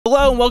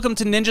Hello and welcome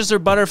to Ninjas or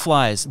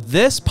Butterflies.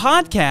 This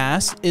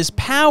podcast is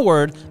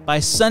powered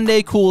by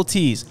Sunday Cool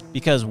Teas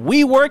because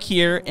we work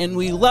here and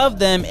we love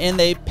them and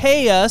they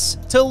pay us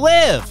to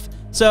live.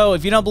 So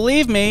if you don't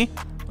believe me,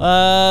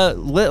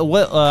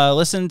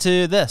 listen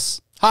to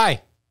this.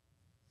 Hi.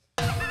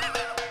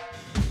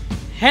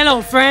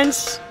 Hello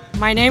friends,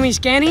 my name is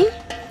Kenny.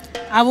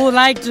 I would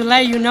like to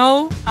let you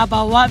know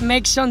about what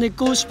makes Sunday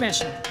Cool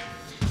special.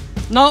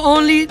 Not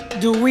only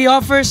do we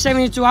offer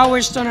 72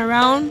 hours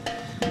turnaround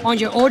on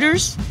your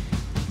orders,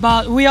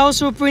 but we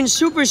also print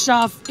super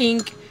soft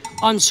ink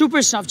on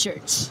super soft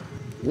shirts.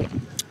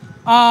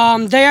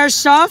 They are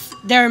soft,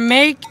 they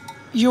make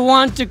you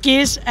want to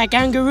kiss a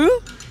kangaroo.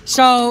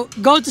 So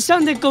go to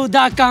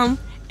sundaycool.com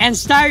and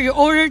start your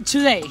order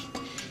today.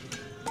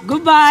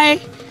 Goodbye.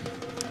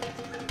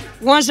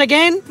 Once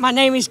again, my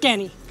name is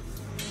Kenny.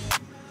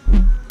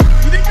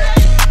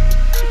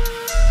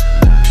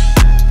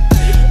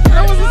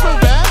 That wasn't so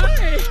bad.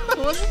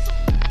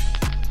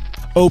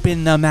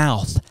 Open the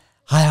mouth.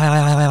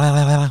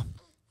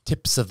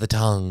 Tips of the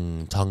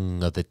tongue.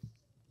 Tongue of the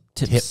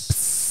tips.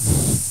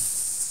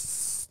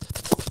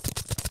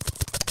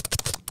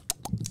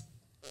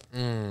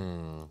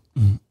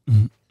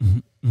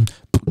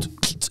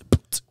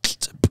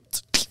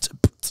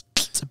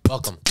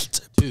 Welcome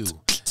to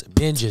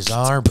Ninjas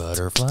Are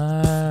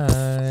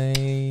Butterflies.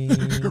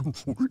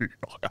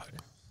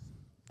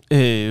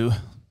 Ew.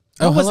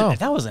 Hello.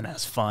 That wasn't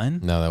as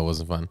fun. No, that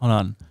wasn't fun. Hold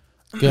on.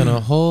 Gonna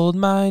hold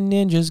my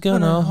ninjas,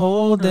 gonna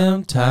hold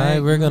them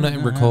tight. We're gonna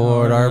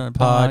record our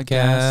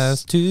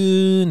podcast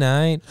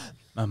tonight.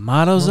 My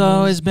motto's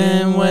always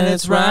been when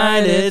it's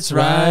right,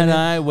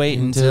 I wait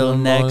until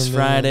next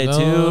Friday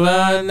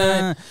to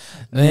night.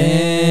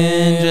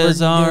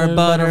 Ninjas are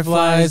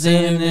butterflies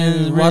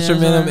and watch them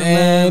in them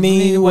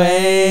anyway.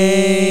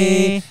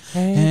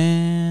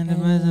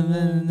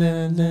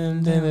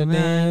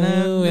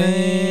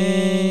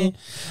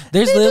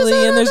 There's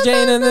Lily and there's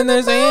Jane and then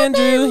there's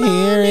Andrew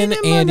here and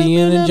Andy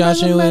and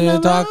Joshua are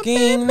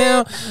talking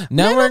now.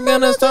 Now we're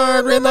gonna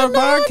start with our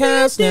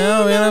podcast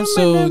now, and I'm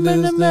so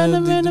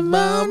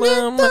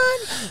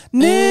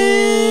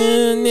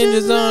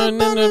Ninjas are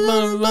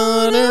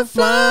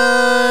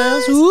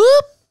butterflies.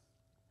 Whoop!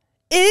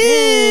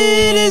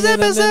 It is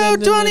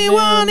episode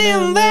 21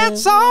 and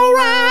that's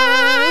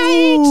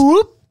alright.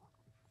 Whoop!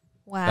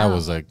 Wow.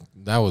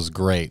 That was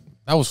great.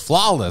 That was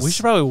flawless. We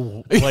should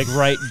probably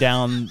write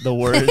down the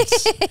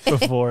words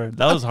before.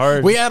 That was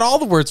hard. We had all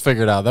the words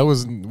figured out.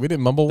 We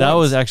didn't mumble. That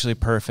words. was actually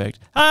perfect.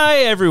 Hi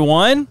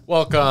Everyone.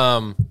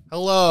 Welcome.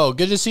 Hello.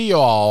 Good to see you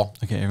all.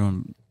 Okay,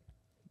 everyone,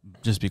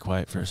 just be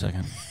quiet for a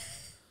second.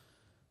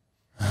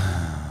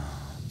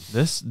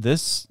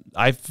 This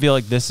I feel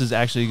like this is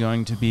actually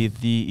going to be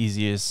the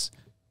easiest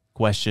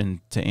question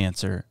to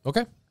answer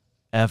Okay.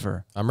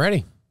 ever. I'm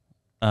ready.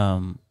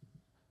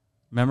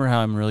 Remember how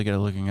I'm really good at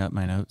looking up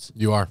my notes?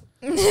 You are.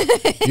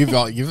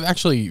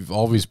 You've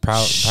always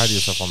proud of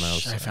yourself on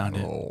those. I found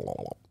it.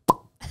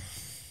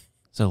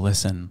 So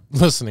listen.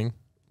 Listening.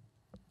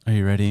 Are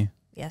you ready?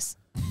 Yes.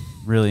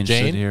 Really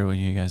interested Jane? to hear what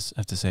you guys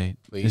have to say.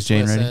 Please Is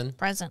Jane ready? listen.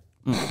 Present.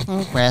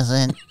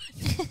 Present.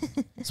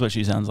 That's what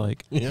she sounds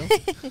like. Yeah.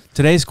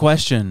 Today's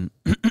question.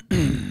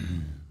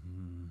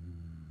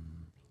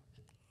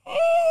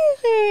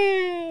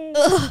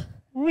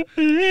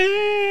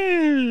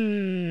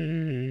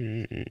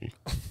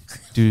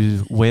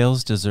 Do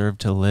whales deserve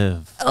to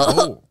live?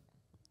 Oh.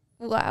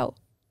 Wow.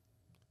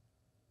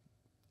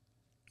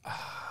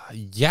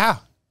 Yeah.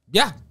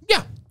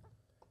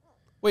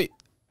 Wait.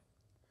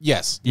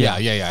 Yes. Yeah.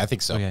 Yeah. I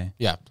think so. Okay.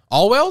 Yeah.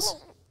 All whales?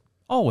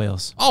 All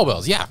whales. All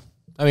whales. Yeah.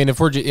 I mean, if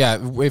we're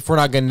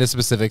not getting into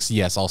specifics,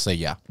 yes, I'll say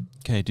yeah.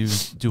 Okay.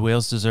 Do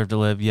whales deserve to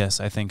live? Yes,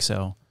 I think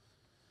so.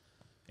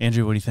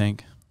 Andrew, what do you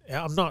think?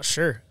 Yeah, I'm not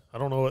sure. I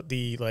don't know what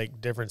the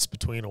difference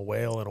between a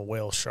whale and a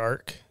whale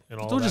shark and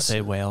all Don't that. just say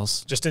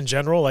whales. Just in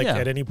general, Yeah.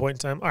 at any point in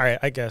time. All right,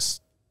 I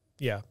guess.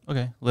 Yeah.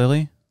 Okay.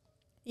 Lily?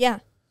 Yeah.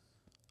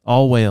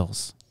 All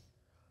whales.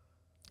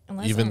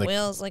 Unless Even a the-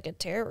 whale's like a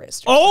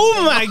terrorist. Or Oh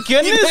something. my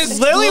goodness!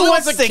 Lily Lily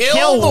wants wants to to kill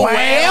kill the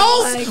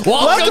whales. whales? Oh my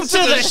Welcome to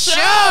the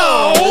show.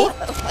 Oh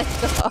my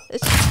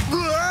gosh.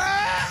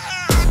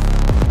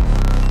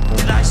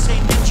 Did I say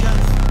ninja?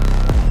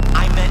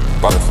 I meant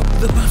butterfly.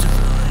 The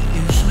butterfly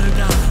is no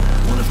doubt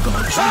one of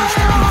God's most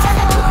beautiful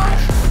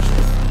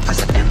creations. As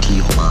an empty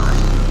your mind.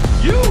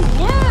 You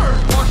learn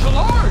martial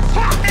arts!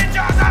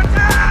 Ninjas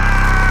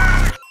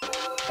attack!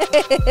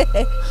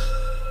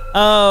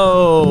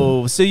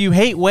 Oh, so you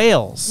hate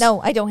whales? No,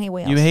 I don't hate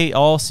whales. You hate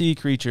all sea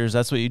creatures.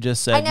 That's what you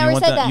just said. I never you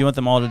want said that. You want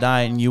them all to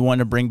die, and you want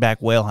to bring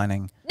back whale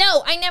hunting.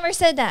 No, I never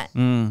said that.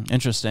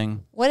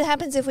 Interesting. What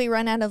happens if we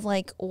run out of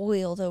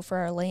oil though for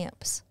our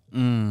lamps?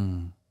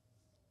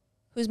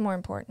 Who's more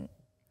important?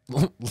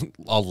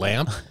 A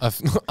lamp, a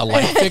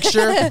light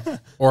fixture,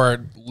 or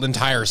an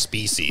entire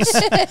species.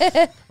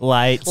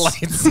 Lights.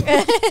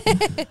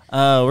 We're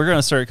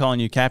gonna start calling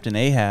you Captain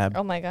Ahab.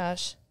 Oh my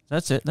gosh.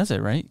 That's it,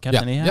 right?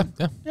 Captain Ahab?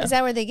 Yeah. Is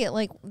that where they get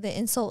the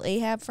insult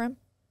Ahab from?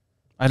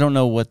 I don't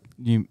know what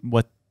you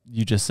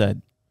just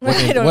said.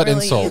 I don't what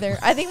really insult? either.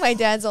 I think my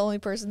dad's the only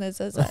person that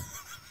says that.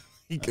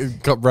 He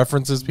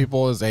references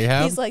people as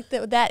Ahab. He's like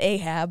that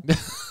Ahab.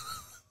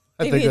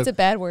 I Maybe think it's a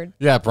bad word.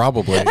 yeah,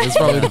 probably. It's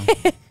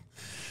probably.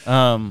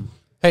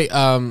 Hey,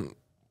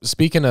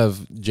 speaking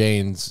of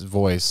Jane's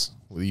voice,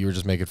 you were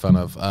just making fun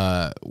of.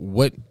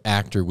 What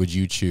actor would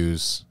you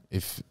choose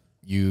if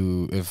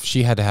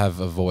she had to have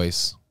a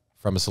voice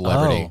from a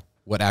celebrity? Oh.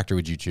 What actor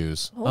would you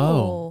choose?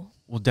 Oh,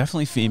 well,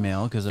 definitely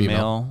female because a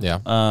Female,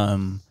 male.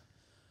 yeah.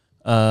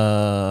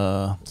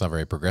 It's not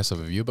very progressive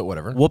of you, but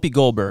whatever. Whoopi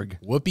Goldberg.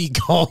 Whoopi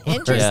Goldberg.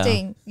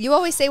 Interesting. You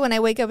always say when I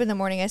wake up in the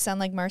morning, I sound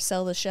like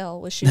Marcel the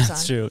Shell with shoes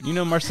That's on. true. You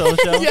know Marcel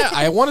Shell? Yeah,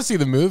 I want to see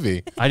the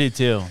movie. I do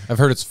too. I've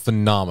heard it's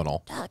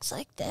phenomenal. Talks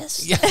like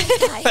this. Yeah,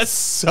 Hey guys, that's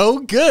so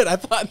good. I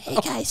thought. hey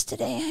guys,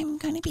 today I'm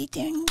going to be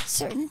doing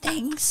certain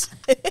things.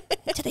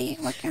 Today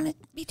we're going to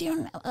be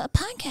doing a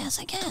podcast,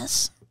 I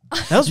guess.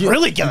 That was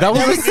really good. That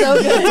was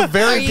So good. That's a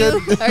very good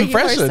Are you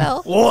impression.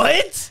 Marcel?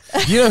 What?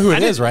 You know who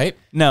it is, right?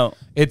 No.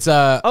 It's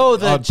the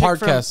on chick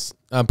from- podcast,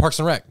 Parks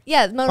and Rec.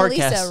 Yeah, Mona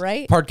Podcast. Lisa,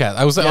 right? Podcast.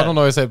 I Yeah. don't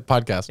know. I said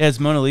podcast. Yeah, it's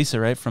Mona Lisa,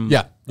 right? From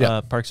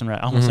Yeah. Parks and Rec.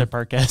 I almost said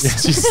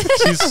Parkcast.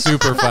 She's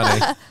super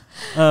funny.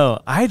 Oh,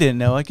 I didn't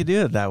know I could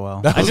do it that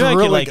well. That I was knew I could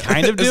really like good.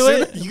 kind of As do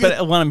soon it, as you-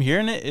 but when I'm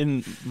hearing it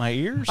in my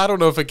ears, I don't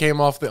know if it came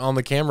off on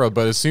the camera,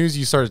 but as soon as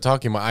you started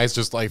talking, my eyes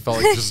just like felt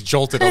like just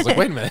jolted. I was like,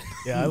 wait a minute.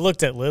 Yeah, I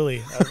looked at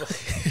Lily. I was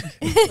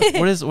like,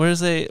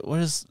 what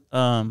is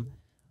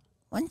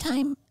One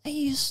time I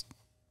used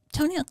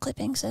toenail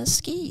clippings as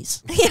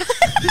skis.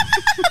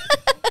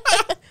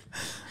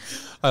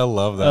 I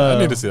love that. I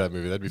need to see that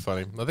movie. That'd be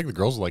funny. I think the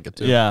girls will like it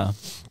too. yeah.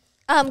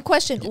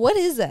 Question. What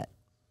is that?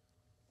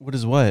 What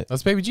is what?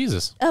 That's Baby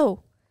Jesus. Oh,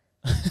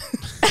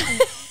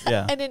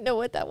 Yeah. I didn't know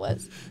what that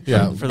was.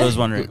 Yeah. For those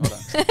wondering, hold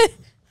on.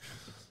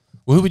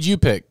 Well, who would you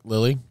pick,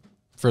 Lily,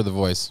 for the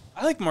voice?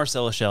 I like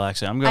Marcella Shell.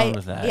 Actually, I'm going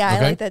with that. Yeah, I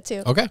Okay. like that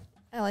too. Okay.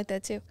 I like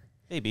that too.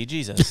 Baby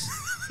Jesus.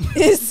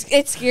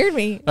 It scared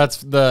me. That's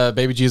the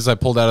Baby Jesus I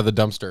pulled out of the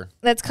dumpster.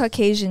 That's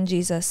Caucasian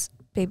Jesus,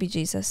 baby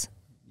Jesus.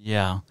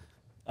 Yeah.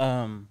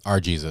 Our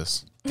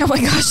Jesus. Oh my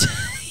gosh.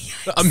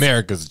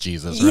 America's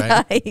Jesus,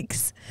 right?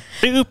 Yikes.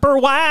 Super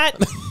white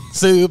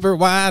Super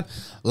wide,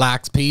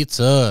 likes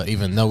pizza,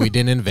 even though we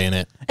didn't invent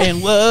it.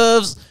 and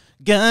loves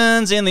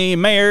guns and the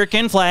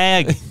American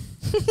flag.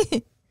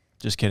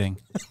 Just kidding.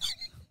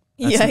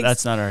 Yikes.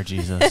 That's not our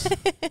Jesus.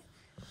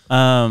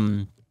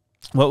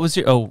 What was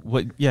your? Oh,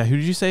 what? Yeah. Who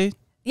did you say?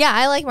 Yeah,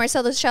 I like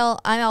Marcel the Shell.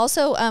 I'm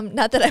also,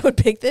 not that I would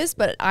pick this,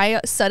 but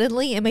I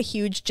suddenly am a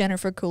huge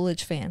Jennifer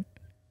Coolidge fan.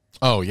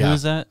 Oh, yeah. Who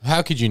is that?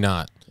 How could you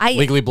not? I-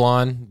 Legally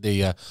Blonde,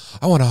 I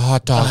want a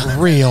hot dog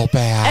real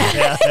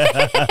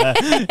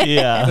bad.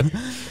 Yeah.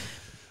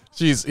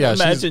 She's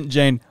Imagine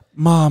Jane.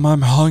 Mom,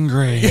 I'm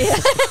hungry.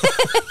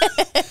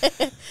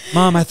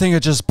 Mom, I think I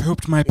just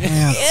pooped my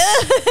pants.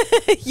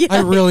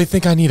 I really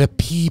think I need a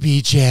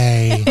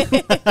PBJ.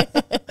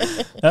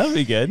 That would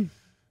be good.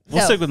 We'll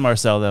No. stick with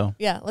Marcel though.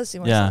 Yeah, let's do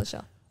Marcel Yeah. the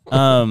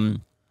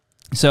Shell.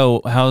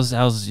 So how's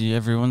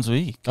everyone's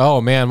week? Oh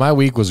man, my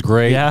week was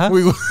great. Yeah?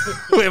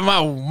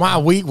 my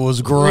week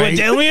was great.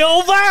 Tell me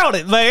all about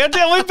it, man.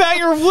 Tell me about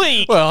your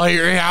week.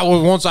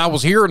 Well, once I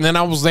was here, and then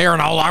I was there,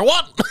 and I was like,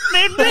 "What?"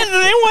 then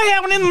what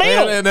happened in the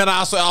middle? And then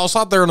I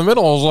sat there in the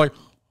middle. I was like,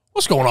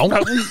 "What's going on?"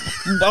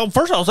 Oh,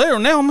 first I was there,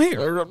 now I'm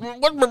here.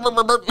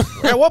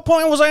 At what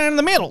point was I in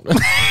the middle?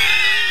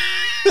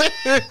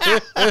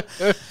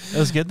 That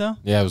was good though.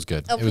 Yeah, it was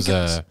good. Oh It was my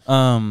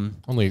gosh.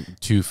 only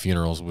 2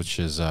 funerals, which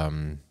is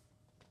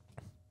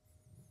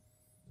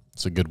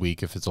it's a good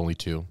week if it's only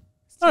 2.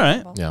 All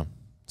right, Yeah,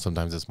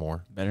 sometimes it's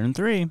more. better than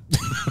 3.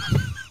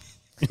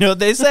 You know what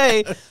they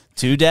say?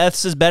 2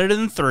 deaths is better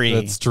than 3.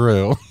 That's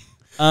true.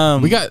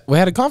 We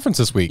had a conference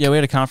this week. Yeah, we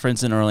had a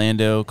conference in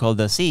Orlando called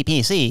the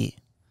CPC.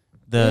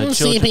 The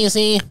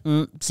CPC.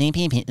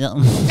 CPP.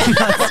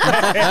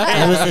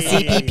 It was the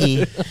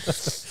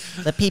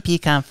CPP. The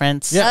PP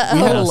conference. Yeah, we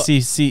had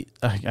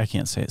a I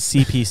can't say it.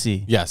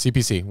 CPC. yeah,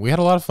 CPC. We had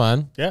a lot of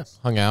fun. yeah,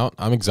 Hung out.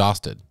 I'm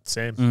exhausted.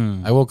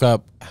 same. I woke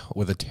up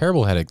with a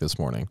terrible headache this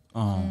morning,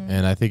 Oh,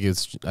 and I think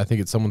it's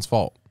someone's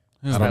fault.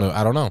 Who's I don't that? know.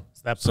 I don't know.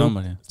 It's that poop.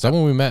 somebody.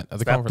 Someone we met at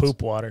the That conference.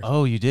 poop water.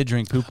 Oh, you did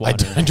drink poop I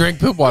water. drank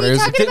poop water. What are you It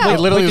was- talking about? it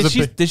literally Wait,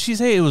 was did she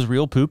say it was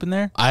real poop in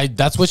there?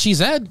 That's what she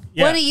said.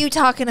 Yeah. What are you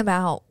talking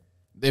about?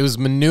 It was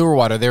manure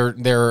water.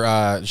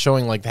 They're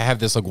showing like they have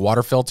this like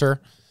water filter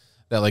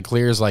that like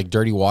clears like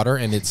dirty water,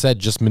 and it said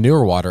just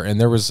manure water, and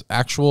there was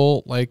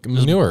actual like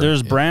manure.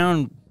 There's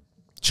brown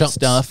chunks.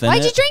 stuff in Why'd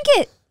it. you drink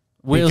it?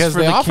 Well, Because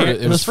they offered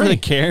it. It was for the free.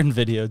 Karen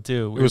video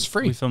too. It was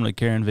free. We filmed a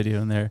Karen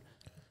video in there,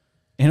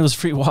 and it was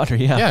free water.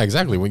 Yeah. Yeah,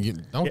 exactly. When you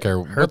don't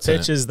care Her what's in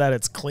pitch it. is that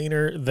it's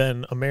cleaner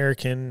than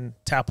American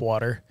tap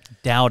water.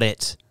 Doubt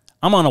it.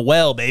 I'm on a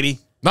well, baby.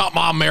 Not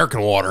my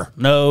American water.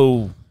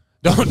 No.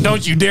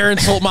 Don't you dare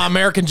insult my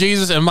American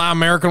Jesus and my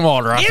American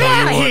water. I tell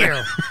you what.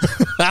 Here.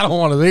 I don't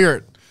want to hear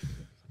it.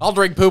 I'll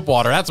drink poop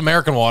water. That's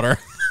American water.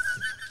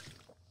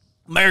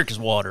 America's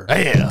water.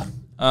 Yeah.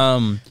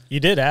 You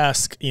did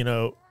ask,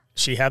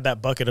 she had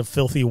that bucket of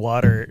filthy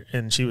water,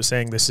 and she was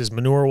saying, "This is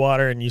manure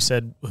water," and you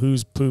said,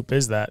 "Whose poop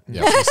is that?" And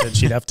she said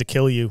she'd have to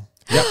kill you.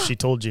 Yep, she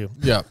told you.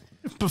 Yeah,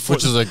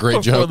 which is a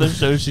great joke. Before the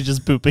show, she's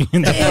just pooping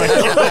in the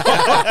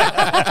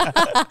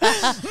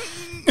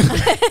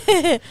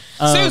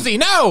Susie,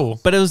 no.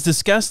 But it was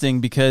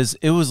disgusting because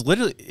it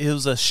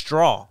was a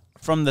straw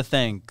from the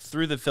thing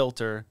through the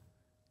filter,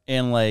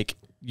 and like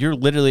you're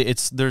literally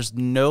there's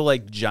no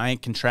like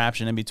giant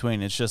contraption in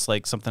between. It's just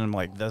like something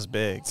like this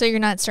big. So you're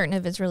not certain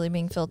if it's really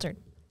being filtered.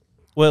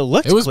 Well, it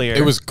looked clear.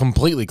 It was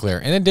completely clear,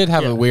 and it did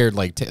have a weird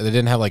like. It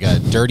didn't have like a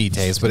dirty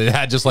taste, but it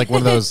had just like one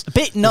of those a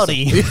bit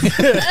nutty,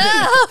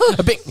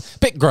 a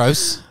bit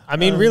gross. I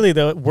mean, really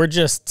though, we're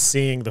just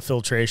seeing the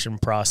filtration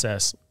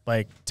process.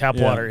 Like tap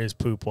water is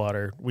poop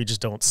water. We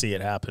just don't see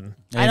it happen.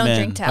 I don't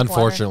drink tap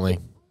Unfortunately.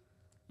 water.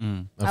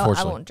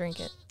 Unfortunately, I won't drink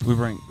it.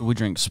 We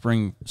drink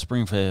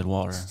spring-fed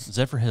water.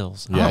 Zephyr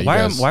Hills. Yeah,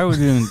 why are we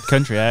doing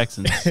country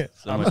accents?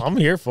 I'm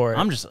here for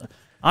it.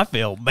 I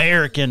feel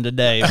American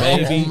today,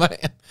 baby. Oh, man.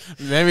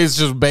 Maybe it's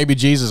just baby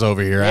Jesus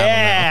over here.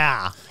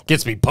 Yeah,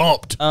 gets me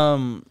pumped.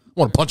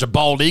 Want to punch a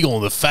bald eagle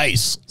in the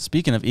face.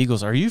 Speaking of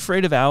eagles, are you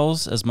afraid of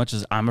owls as much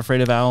as I'm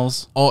afraid of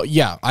owls? Oh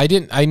yeah,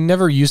 I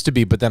never used to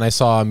be, but then I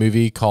saw a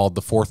movie called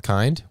The Fourth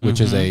Kind,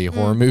 which is a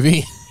horror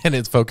movie, and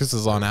it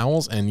focuses on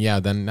owls. And yeah,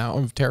 then now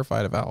I'm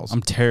terrified of owls.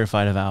 I'm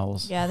terrified of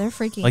owls. Yeah, they're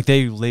freaky. Like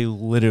they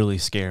literally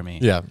scare me.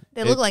 Yeah,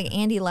 they look like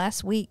Andy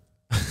last week.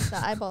 The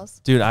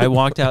eyeballs. Dude, I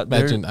walked out.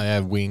 Imagine I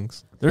have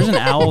wings. There's an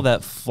owl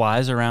that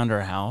flies around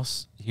our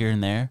house here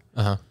and there.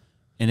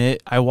 And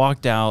I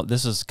walked out,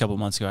 this was a couple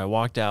months ago, I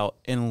walked out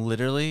and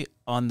literally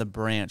on the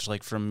branch,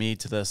 like from me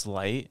to this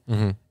light,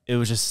 it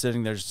was just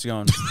sitting there just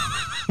going,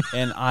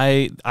 and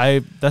I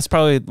that's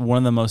probably one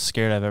of the most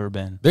scared I've ever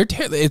been.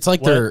 It's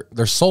like they're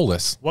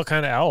soulless. What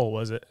kind of owl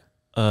was it?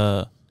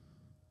 Does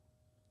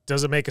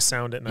it make a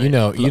sound at night? You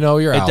know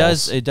your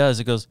owls. It does.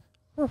 It goes.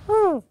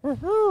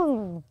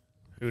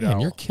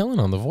 Man, you're killing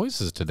on the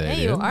voices today, Yeah,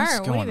 dude. you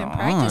are. What have you been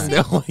practicing?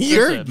 No,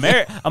 you're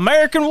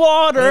American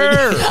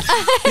water.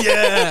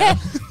 Yeah.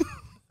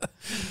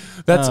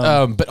 That's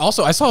but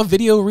also I saw a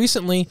video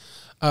recently.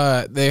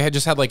 They had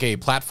just had like a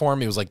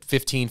platform. It was like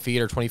 15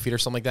 feet or 20 feet or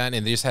something like that,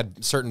 and they just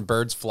had certain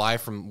birds fly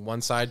from one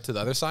side to the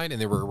other side,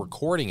 and they were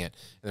recording it.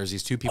 And there's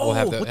these two people who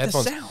have the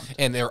headphones,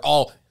 and they're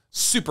all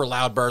super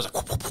loud birds,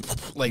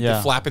 like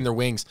they're flapping their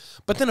wings.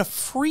 But then a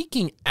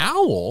freaking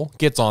owl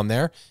gets on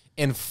there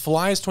and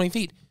flies 20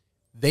 feet.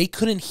 They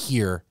couldn't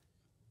hear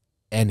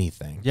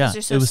anything. Yeah,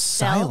 so it was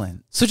stealth?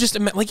 silent. So just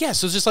so it's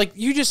just like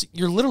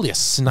you're literally a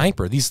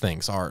sniper. These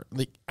things are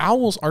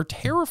owls are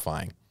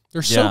terrifying.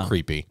 They're so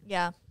creepy.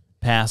 Yeah.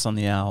 Pass on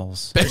the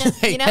owls.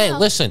 Hey,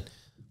 listen.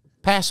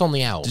 Pass on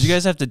the owls. Did you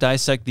guys have to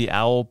dissect the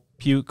owl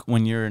puke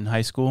when you were in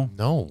high school?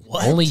 No,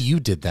 only you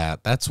did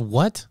that. That's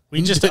what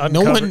We just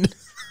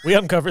we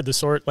uncovered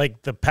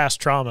the past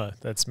trauma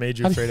that's made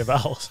you afraid of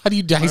owls. How do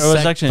you dissect? It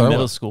was actually in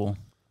middle school.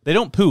 They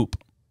don't poop.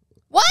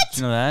 What?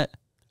 You know that?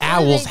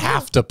 Owls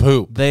have to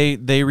poop. They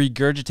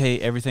regurgitate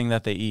everything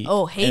that they eat.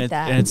 Oh, hate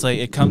that. And it's like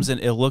it comes in.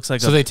 It looks like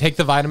So they take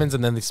the vitamins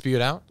and then they spew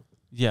it out.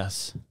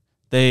 Yes.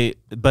 They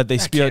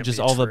spew out just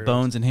all the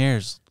bones and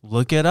hairs.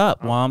 Look it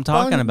up while I'm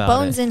talking about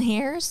bones it. and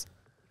hairs.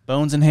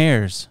 Bones and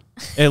hairs.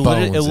 It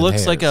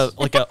looks like a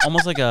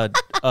almost like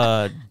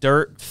a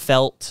dirt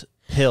felt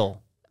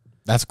pill.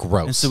 That's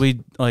gross. And so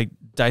we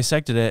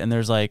dissected it, and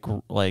there's like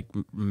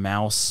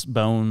mouse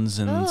bones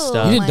and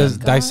stuff. You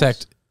didn't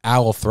dissect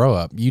owl throw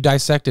up. You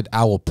dissected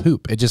owl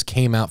poop. It just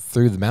came out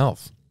through the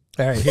mouth.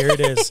 All right, here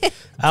it is. Do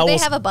they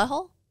have a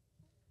butthole?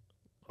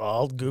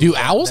 Do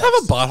owls have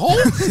a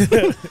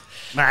butthole?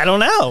 I don't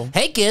know.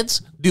 Hey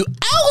kids, do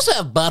owls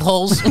have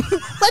buttholes?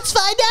 Let's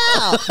find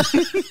out.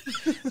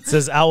 It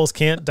says owls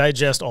can't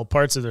digest all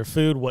parts of their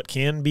food. What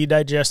can be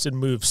digested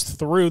moves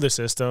through the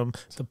system.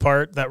 The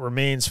part that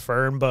remains,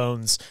 fur and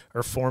bones,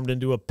 are formed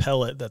into a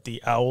pellet that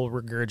the owl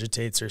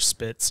regurgitates or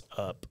spits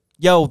up.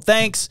 Yo,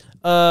 thanks.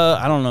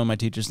 I don't know my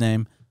teacher's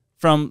name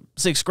from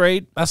 6th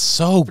grade. That's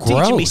so for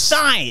gross. teaching me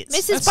science.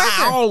 Mrs. That's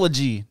Parker.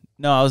 biology.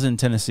 No, I was in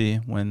Tennessee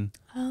when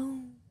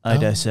I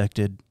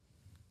dissected.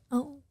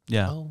 Oh.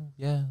 Yeah. Oh,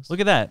 yes. Look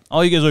at that.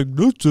 All you guys are like,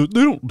 that's it.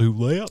 They don't do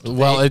that.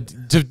 Well,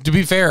 to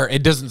be fair,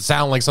 it doesn't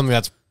sound like something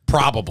that's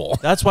probable.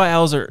 That's why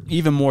owls are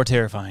even more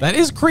terrifying. That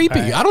is creepy.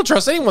 Right. I don't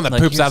trust anyone that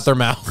poops out their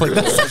mouth like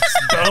that.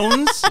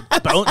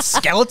 Bones,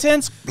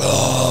 skeletons.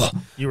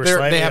 You were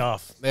slightly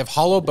off. They have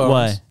hollow bones.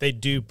 Why? They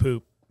do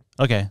poop.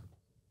 Okay.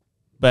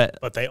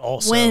 But they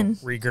also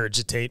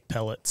regurgitate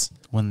pellets.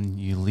 When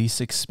you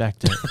least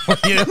expect it.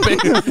 Yeah,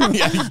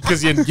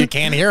 because you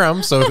can't hear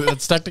them, so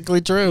that's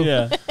technically true.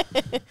 Yeah.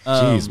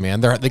 Jeez,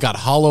 man. They got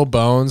hollow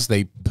bones.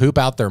 They poop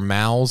out their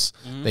mouths.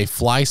 They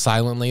fly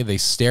silently. They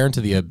stare into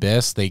the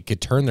abyss. They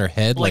could turn their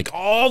head like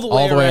all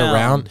the way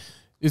around.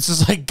 It's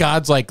just like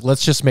God's like,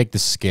 let's just make the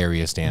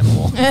scariest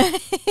animal.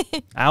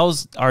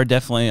 Owls are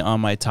definitely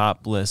on my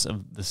top list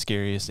of the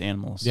scariest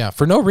animals. Yeah,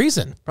 for no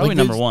reason. Probably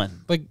number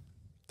one. Like,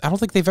 I don't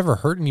think they've ever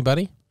hurt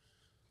anybody.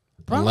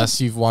 Probably.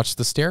 Unless you've watched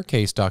the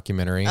Staircase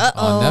documentary on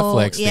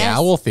Netflix, yes. The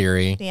Owl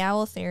Theory. The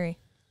Owl Theory.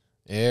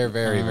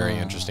 Very, very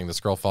interesting. This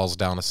girl falls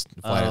down a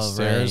flight of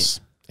stairs,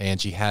 and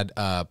she had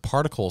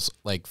particles,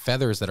 like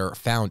feathers that are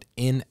found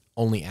in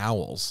only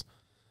owls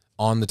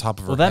on the top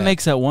of her head. Well, that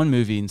makes that one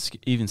movie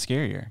even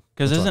scarier.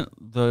 Because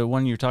isn't the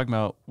one you're talking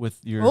about with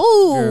your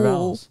fear of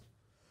owls?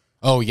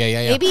 Oh,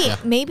 yeah.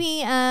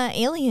 Maybe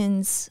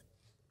aliens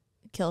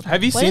killed her.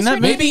 Have you What seen is that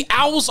her movie? name? Maybe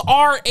owls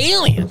are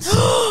aliens.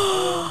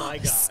 Oh my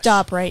gosh.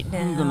 Stop right now.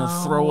 I'm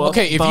gonna throw up.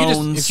 Okay, if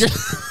bones. you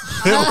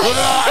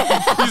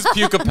just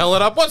puke a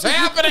pellet up. What's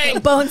happening?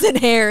 Bones and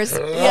hairs.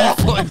 Yeah.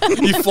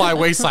 You fly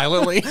away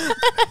silently.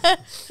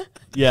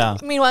 Yeah.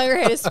 Meanwhile, your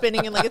head is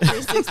spinning in like a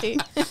 360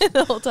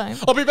 the whole time.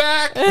 I'll be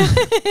back.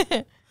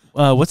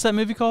 What's that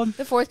movie called?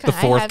 The Fourth Kind. The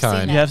Fourth I have Kind.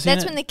 Seen that. You have seen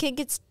That's it? when the kid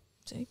gets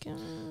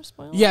taken.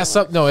 Spoiler. Yeah,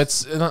 no,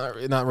 it's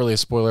not really a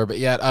spoiler, but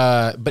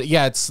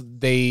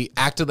they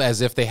acted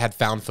as if they had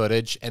found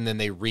footage and then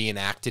they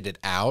reenacted it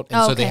out,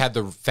 and so they had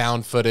the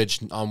found footage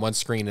on one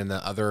screen and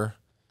the other.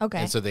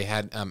 Okay. And so they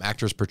had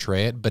actors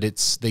portray it, but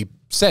they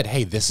said,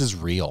 "Hey, this is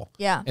real."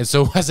 Yeah. And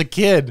so as a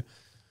kid,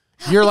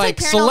 you're like,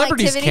 like Paranormal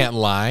celebrities Activity. can't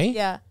lie.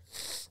 Yeah.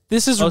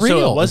 This is Oh, real.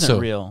 so it wasn't So-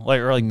 real,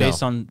 like No.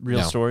 based on real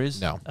No. stories.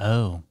 No.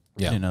 Oh,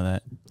 Yeah. I didn't know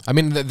that. I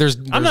mean, there's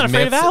not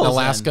afraid of myths owls, in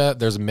Alaska.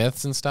 There's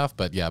myths and stuff,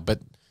 but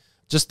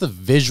just the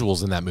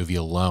visuals in that movie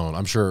alone.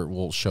 I'm sure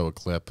we'll show a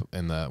clip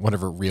in the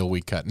whatever reel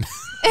we cut.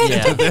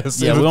 Yeah, this.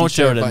 yeah, It we would be won't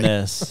show it in terrifying.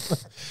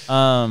 this.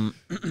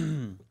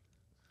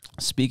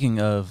 Speaking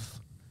of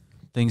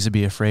things to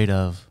be afraid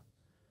of.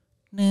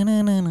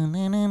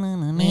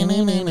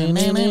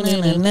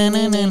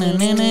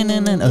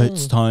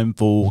 It's time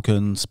for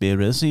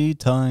conspiracy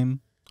time.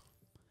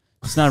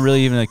 It's not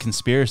really even a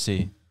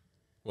conspiracy.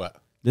 What?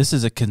 This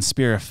is a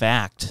conspiracy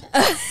fact.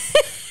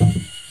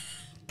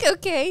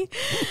 Okay.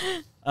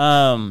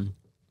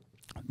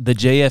 The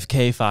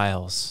JFK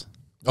files.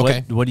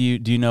 Okay. What do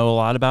you know a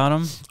lot about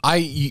them?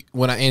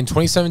 In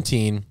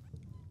 2017,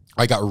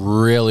 I got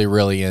really,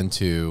 really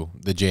into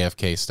the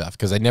JFK stuff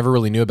because I never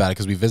really knew about it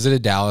because we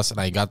visited Dallas and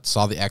I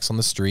saw the X on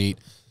the street.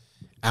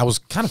 I was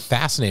kind of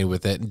fascinated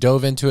with it and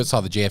dove into it,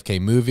 saw the JFK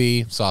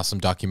movie, saw some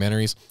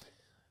documentaries.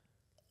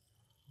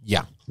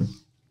 Yeah.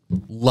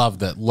 Love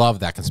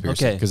that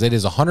conspiracy Okay. because it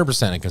is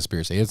 100% a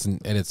conspiracy.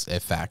 It's a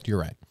fact. You're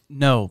right.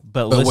 No,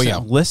 but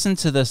listen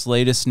to this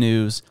latest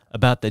news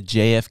about the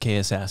JFK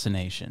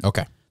assassination.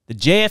 Okay. The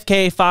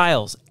JFK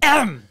files.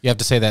 You have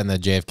to say that in the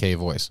JFK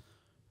voice.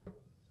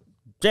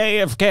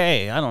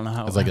 JFK. I don't know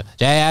how. It's like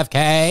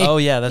JFK. Oh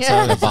yeah, that's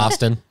Yeah. The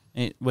Boston.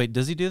 Wait,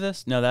 does he do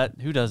this? No,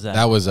 who does that?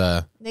 That was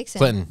Nixon.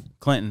 Clinton.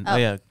 Clinton. Oh, Oh.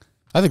 yeah.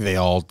 I think they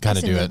all kind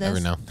of Nixon do did it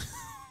every this. now.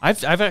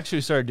 I've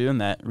actually started doing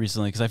that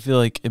recently because I feel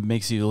like it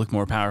makes you look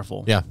more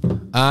powerful. Yeah.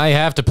 I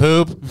have to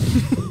poop.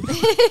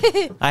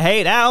 I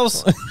hate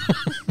owls.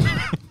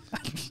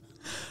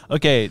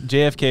 Okay,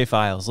 JFK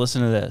files.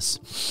 Listen to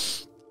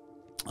this.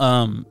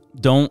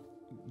 Don't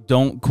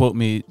quote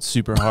me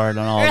super hard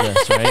on all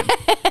this, right?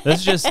 This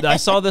is just I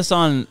saw this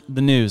on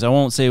the news. I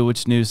won't say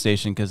which news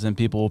station because then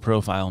people will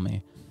profile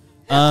me.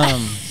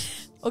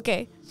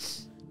 Okay.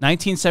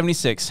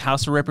 1976,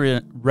 House of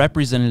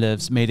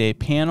Representatives made a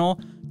panel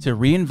to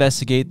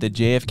reinvestigate the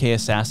JFK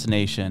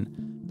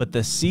assassination, but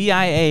the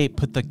CIA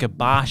put the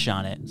kibosh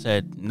on it.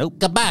 Said, "Nope,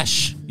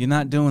 Kibosh. you're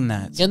not doing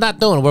that." You're not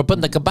doing it. We're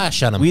putting the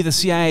kibosh on them. We, the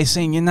CIA,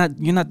 saying you're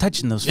not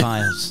touching those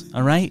files.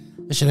 All right.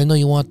 Listen, I know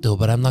you want to,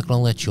 but I'm not going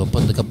to let you. I'm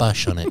putting the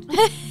kibosh on it.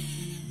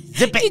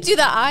 You do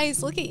the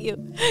eyes. Look at you.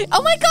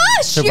 Oh my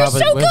gosh, Sir you're Robert-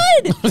 so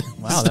good.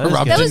 Wow, that was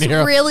Robert good. That was De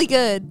Niro. really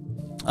good.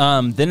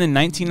 Then in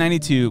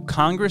 1992,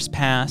 Congress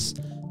passed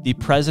the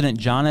President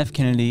John F.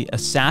 Kennedy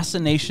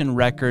Assassination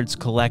Records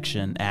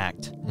Collection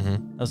Act.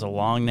 That was a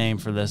long name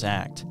for this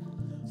act.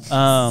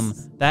 That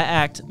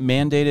act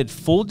mandated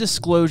full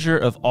disclosure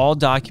of all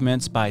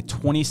documents by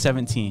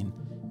 2017,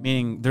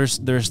 meaning there's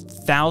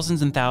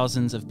thousands and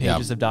thousands of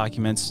pages of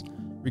documents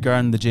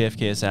regarding the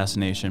JFK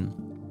assassination.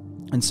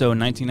 And so in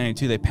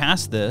 1992, they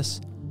passed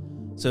this.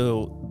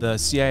 So the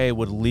CIA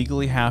would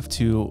legally have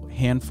to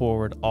hand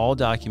forward all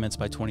documents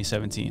by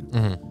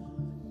 2017.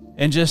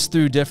 And just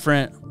through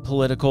different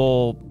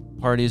political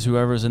parties,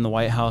 whoever's in the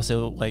White House, it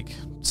like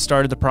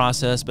started the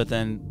process, but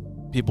then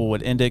people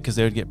would end it because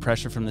they would get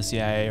pressure from the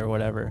CIA or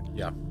whatever.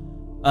 Yeah.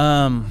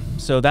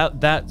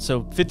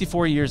 So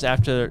 54 years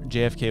after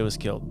JFK was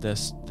killed,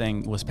 this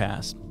thing was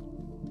passed.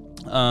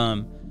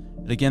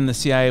 Again, the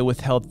CIA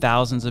withheld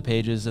thousands of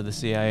pages of the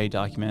CIA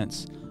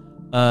documents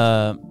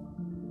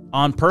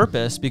on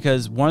purpose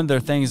because one of their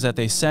things that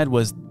they said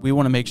was, we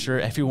want to make sure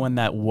everyone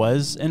that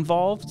was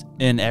involved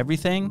in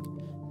everything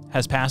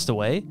has passed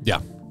away. Yeah.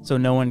 So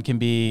no one can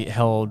be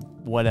held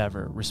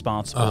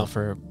responsible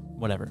for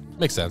whatever.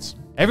 Makes sense.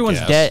 Everyone's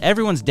Yes. dead.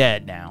 Everyone's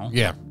dead now.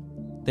 Yeah.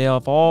 They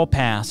have all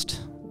passed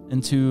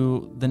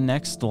into the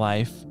next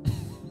life.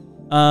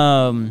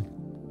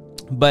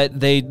 But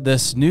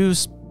this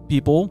news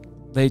people,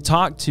 they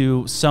talk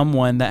to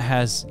someone that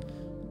has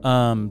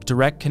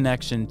direct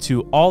connection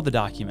to all the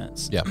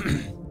documents. Yeah.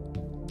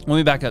 Let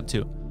me back up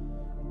too.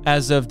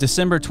 As of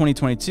December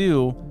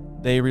 2022,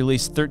 they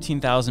released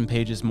 13,000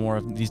 pages more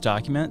of these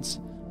documents.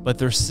 but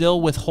they're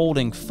still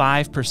withholding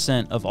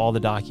 5% of all the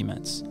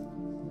documents.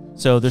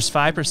 So there's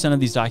 5% of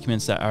these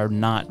documents that are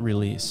not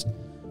released.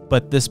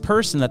 But this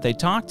person that they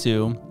talked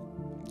to,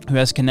 who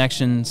has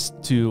connections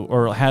to,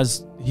 or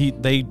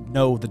they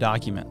know the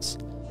documents.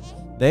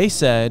 They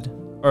said,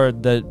 or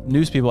the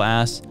news people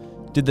asked,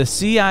 did the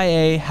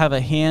CIA have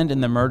a hand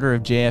in the murder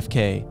of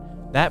JFK?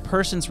 That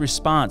person's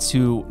response,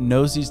 who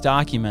knows these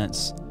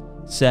documents,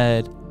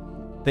 said,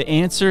 the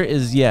answer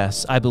is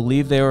yes, I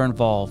believe they were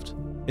involved.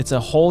 It's a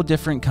whole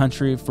different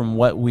country from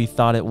what we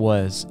thought it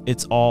was.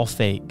 It's all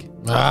fake.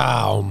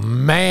 Oh,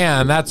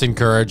 man, that's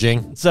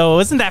encouraging. So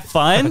isn't that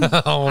fun?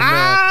 Oh,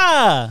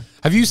 man.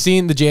 Have you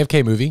seen the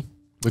JFK movie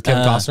with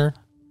Kevin Costner?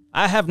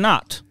 I have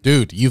not.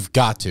 Dude, you've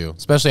got to,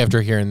 especially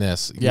after hearing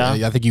this. Yeah.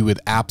 I think you would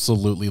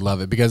absolutely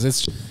love it because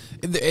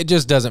it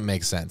just doesn't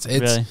make sense.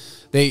 It's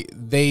Really?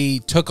 They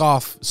took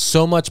off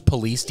so much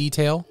police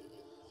detail,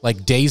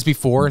 like days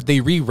before. They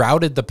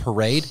rerouted the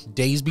parade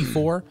days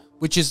before,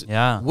 which is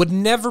would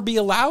never be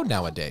allowed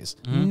nowadays.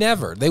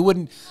 Never. They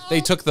wouldn't.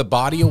 They took the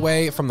body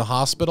away from the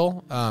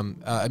hospital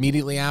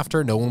immediately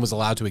after. No one was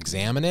allowed to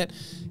examine it.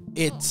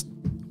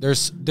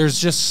 There's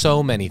just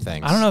so many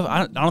things.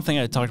 I don't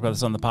think I talked about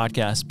this on the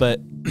podcast,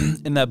 but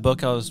in that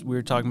book we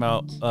were talking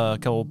about a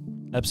couple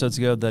episodes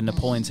ago, the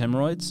Napoleon's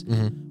hemorrhoids.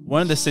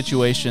 One of the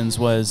situations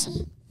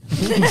was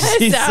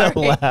she's so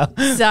loud.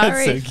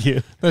 Sorry. That's so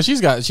cute. No,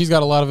 she's got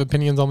a lot of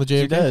opinions on the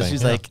JFK She does. thing.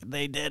 She's like,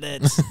 they did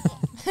it.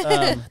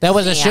 That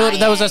was a shoot.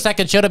 That was a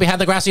second shooter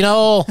behind the grassy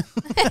knoll.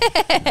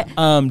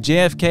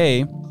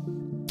 JFK,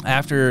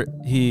 after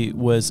he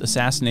was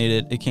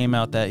assassinated, it came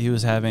out that he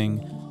was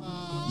having.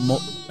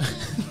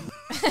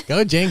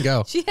 Go, Jane,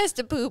 go. She has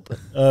to poop.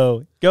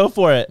 Oh, go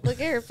for it. Look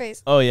at her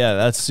face. Oh yeah,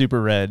 that's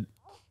super red.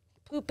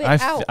 Poop it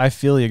out. I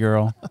feel you,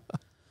 girl.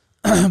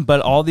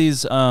 But all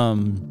these,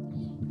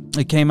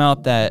 it came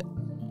out that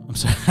I'm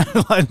sorry,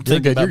 I'm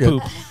thinking about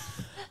poop.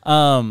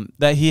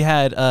 That he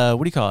had,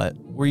 what do you call it?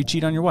 Where you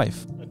cheat on your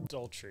wife?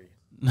 Adultery.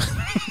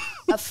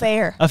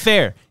 Affair.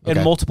 Affair. He had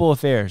Okay. multiple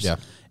affairs. Yeah.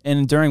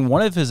 And during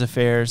one of his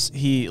affairs,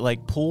 he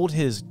like pulled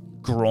his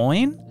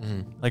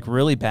groin, like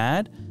really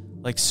bad,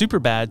 like super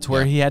bad, to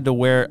where he had to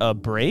wear a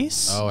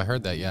brace. Oh, I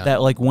heard that. Yeah.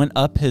 That like went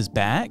up his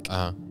back.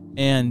 Uh-huh.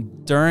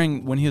 And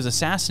when he was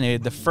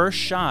assassinated, the first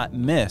shot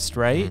missed,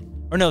 right?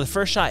 Or no, the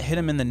first shot hit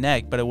him in the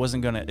neck, but it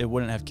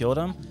wouldn't have killed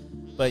him.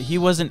 But he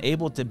wasn't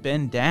able to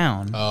bend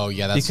down. Oh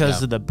yeah, that's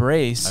because of the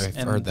brace. I've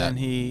and heard that. then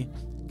he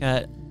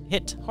got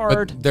hit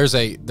hard. But there's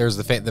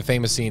the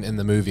famous scene in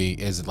the movie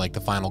is like the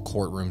final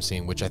courtroom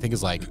scene, which I think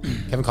is like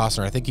Kevin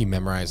Costner. I think he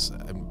memorized,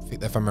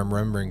 if I'm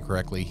remembering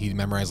correctly, he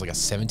memorized like a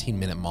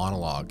 17-minute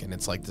monologue, and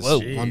it's like this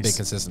one big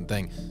consistent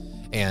thing.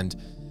 And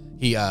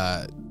they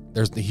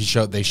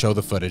show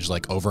the footage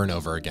like over and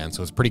over again,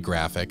 so it's pretty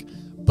graphic.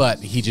 But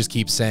he just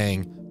keeps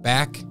saying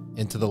back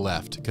and to the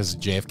left, because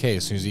JFK,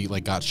 as soon as he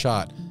like got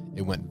shot,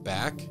 it went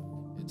back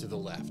and to the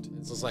left.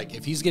 It's just like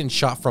if he's getting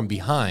shot from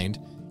behind,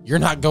 you're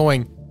not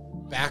going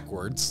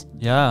backwards.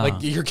 Yeah. Like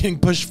you're getting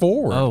pushed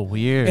forward. Oh,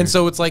 weird. And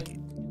so it's like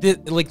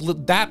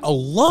that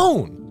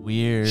alone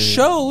weird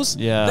shows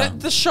that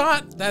the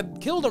shot that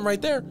killed him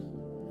right there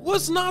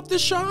was not the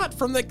shot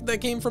from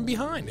that came from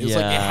behind. It was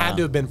like it had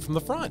to have been from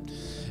the front.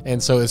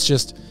 And so it's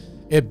just,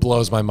 it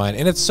blows my mind.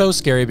 And it's so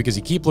scary because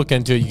you keep looking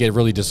into it, you get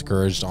really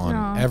discouraged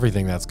on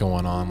everything that's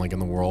going on like in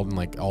the world and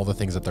like all the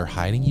things that they're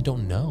hiding. You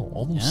don't know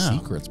all those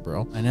secrets,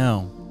 bro. I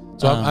know.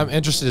 So I'm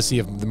interested to see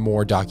if the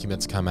more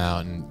documents come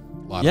out and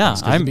a lot of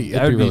things. I'd It'd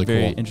be really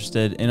very cool.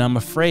 interested, and I'm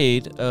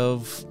afraid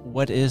of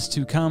what is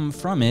to come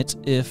from it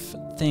if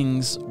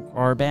things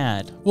are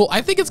bad. Well,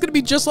 I think it's going to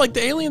be just like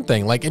the alien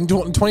thing. Like in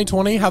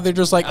 2020, how they're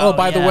just like, oh,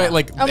 by the way,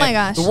 like, oh my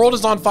gosh, the world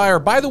is on fire.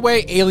 By the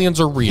way, aliens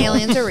are real.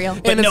 Aliens are real.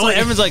 But no,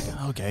 everyone's like,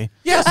 okay.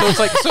 Yeah, so it's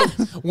like,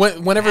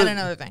 whenever. Add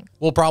another thing.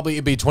 Well, probably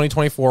it'd be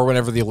 2024,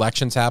 whenever the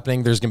election's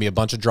happening, there's going to be a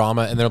bunch of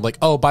drama. And they're like,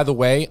 oh, by the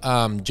way,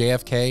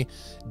 JFK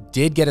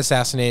did get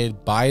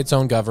assassinated by its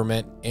own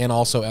government and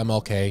also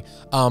MLK.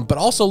 But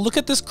also look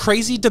at this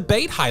crazy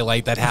debate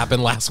highlight that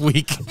happened last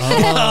week.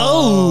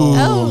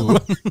 Oh.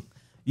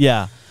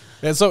 Yeah.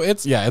 And so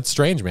it's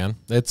strange, man.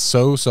 It's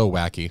so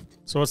wacky.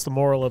 So what's the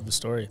moral of the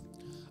story?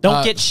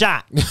 Don't get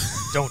shot.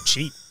 Don't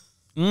cheat.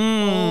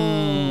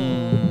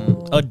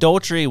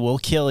 Adultery will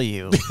kill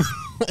you.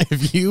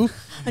 If you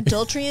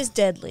Adultery is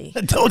deadly.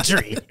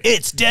 Adultery,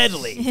 it's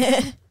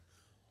deadly.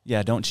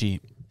 Yeah, don't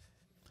cheat.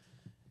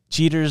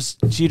 Cheaters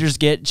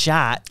get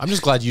shot. I'm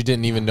just glad you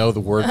didn't even know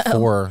the word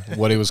for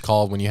what it was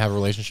called when you have a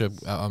relationship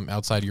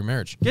outside your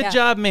marriage. Good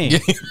job, me.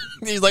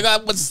 He's like,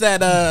 what's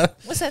that?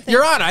 What's that thing?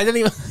 Your Honor, I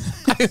didn't even.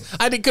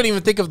 couldn't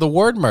even think of the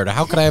word murder.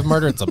 How could I have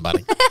murdered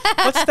somebody?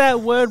 What's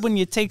that word when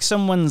you take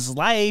someone's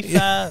life?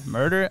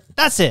 Murder.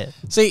 That's it.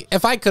 See,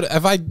 if I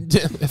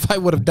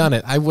would have done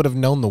it, I would have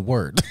known the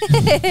word.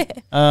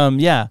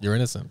 Yeah. You're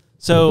innocent.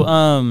 So,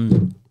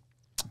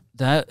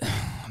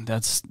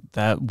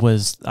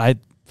 I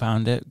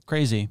found it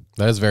crazy.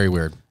 That is very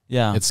weird.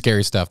 Yeah. It's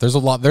scary stuff.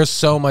 There's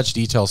so much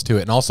details to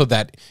it. And also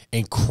that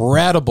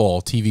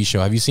incredible TV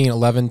show. Have you seen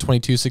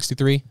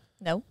 11/22/63?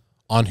 No.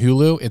 On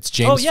Hulu. It's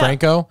James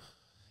Franco.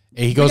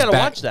 He goes gotta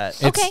back. watch that.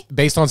 It's Okay.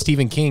 based on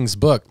Stephen King's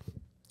book.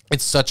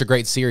 It's such a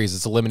great series.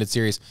 It's a limited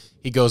series.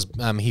 He goes,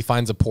 he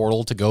finds a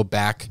portal to go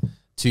back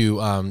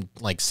to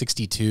like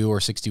 62 or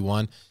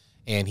 61,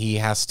 and he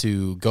has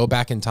to go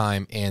back in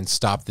time and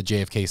stop the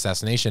JFK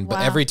assassination. But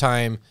Wow. every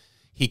time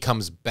he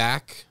comes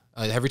back,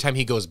 every time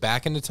he goes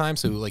back into time,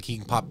 so like he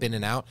can pop in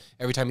and out.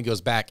 Every time he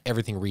goes back,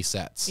 everything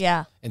resets.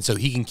 Yeah. and so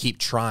he can keep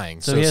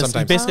trying. So he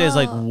sometimes basically has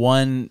like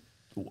one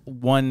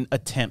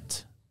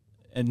attempt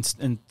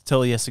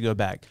until he has to go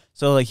back.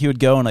 So like he would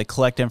go and like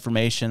collect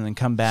information and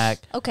come back.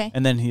 Okay.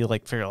 And then he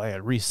like figure like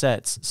it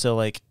resets. So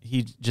like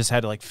he just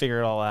had to like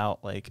figure it all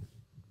out. Like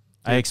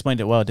I explained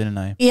it well, didn't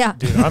I? Yeah.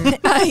 Dude, I'm, but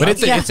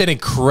it's Yeah. it's an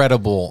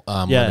incredible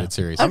limited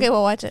series. Okay,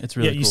 we'll watch it. It's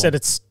really yeah, you cool. said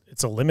it's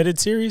a limited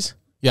series.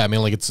 Yeah, I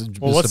mean, like it's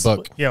Well, just a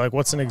book. Yeah, like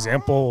what's an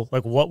example?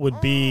 Like what would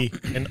be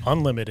an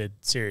unlimited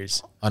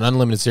series? An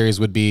unlimited series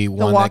would be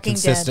one that Walking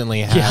Dead.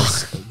 consistently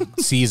has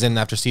season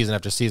after season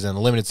after season.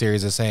 The limited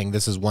series is saying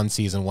this is one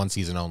season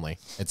only.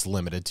 It's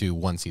limited to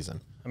one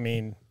season. I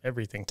mean,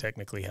 everything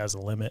technically has a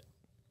limit.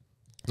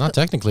 Not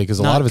technically,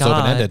 because a Not lot of it's God.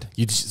 open-ended.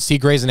 You see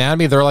Grey's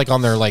Anatomy, they're like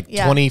on their like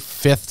Yeah.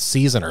 25th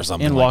season or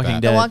something And like Walking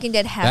that. Dead. The Walking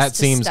Dead has That to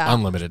seems stop.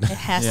 unlimited. It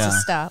has Yeah. to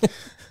stop.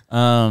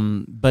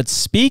 But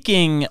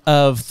speaking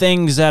of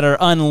things that are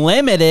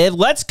unlimited,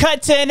 let's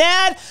cut to an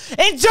ad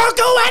and don't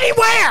go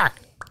anywhere.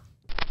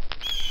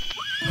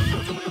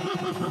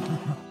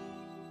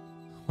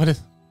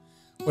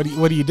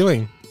 What are you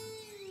doing?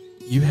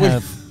 You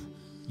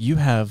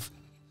have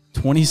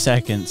 20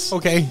 seconds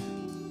Okay.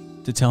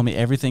 to tell me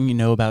everything you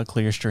know about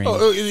Clearstream.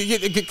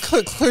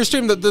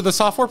 Clearstream, the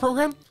software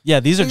program? Yeah,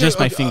 these are just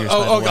my fingers,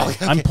 by the way.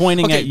 okay. I'm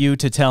pointing Okay. at you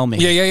to tell me.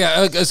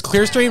 Yeah. It's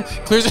Clearstream.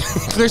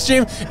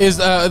 Clearstream is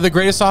the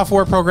greatest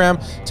software program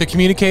to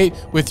communicate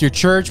with your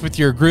church, with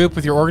your group,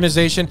 with your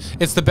organization.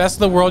 It's the best in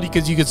the world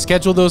because you could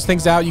schedule those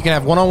things out. You can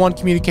have one-on-one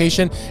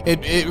communication.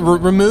 It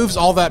removes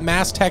all that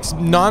mass text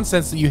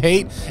nonsense that you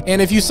hate.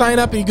 And if you sign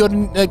up and you go to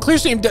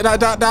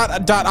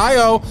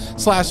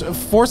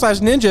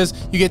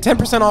clearstream.io//ninjas, you get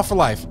 10% off for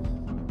life.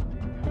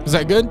 Is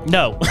that good?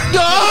 No.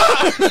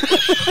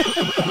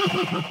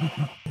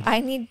 I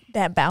need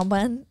that bow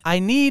bun. I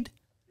need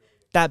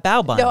that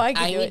bow bun. No, I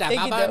can do it. Thank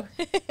you, though.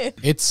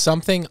 It's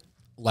something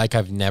like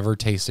I've never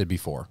tasted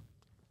before.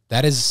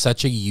 That is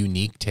such a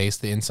unique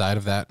taste, the inside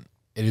of that.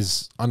 It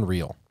is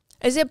unreal.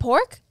 Is it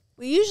pork?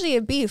 We usually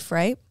have beef,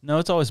 right? No,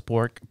 it's always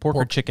pork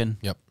or chicken.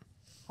 Yep.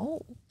 Oh.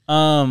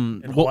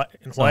 In Well-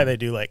 Hawaii, they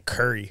do like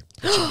curry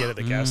that you get at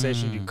the gas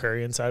station. You do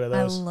curry inside of I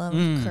those. love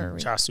curry.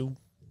 Chasu.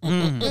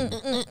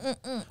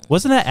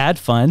 Wasn't that ad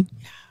fun?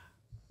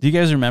 Do you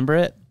guys remember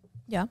it?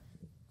 Yeah.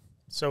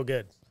 So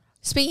good.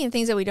 Speaking of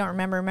things that we don't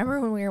remember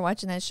when we were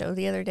watching that show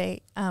the other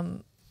day,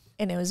 and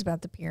it was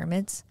about the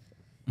pyramids,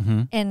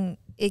 and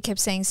it kept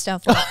saying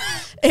stuff like,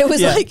 it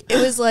was Yeah.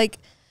 like,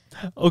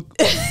 Oh,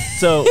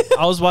 so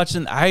I was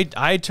watching.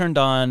 I turned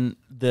on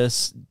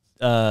this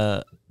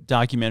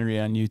documentary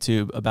on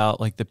YouTube about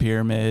like the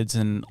pyramids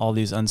and all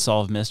these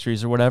unsolved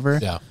mysteries or whatever.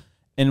 Yeah.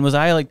 And was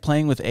I like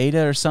playing with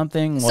Ada or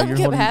something? While something you're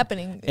kept holding-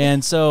 happening.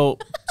 And so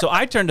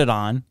I turned it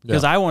on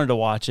because Yeah. I wanted to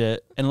watch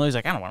it, and Lily's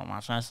like, I don't want to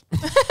watch this.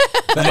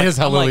 That is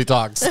how I'm Lily like-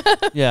 talks.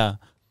 Yeah.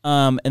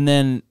 And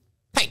then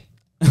Hey,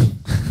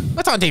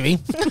 what's on TV?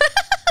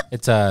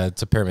 It's a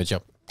pyramid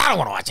show. I don't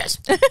want to watch this.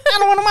 I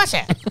don't want to watch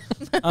it.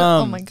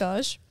 Oh my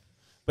gosh.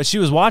 but she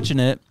was watching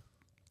it,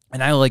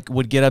 and I like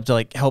would get up to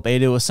like help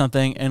Ada with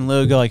something, and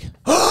Lily would go like,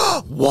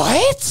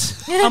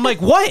 What? I'm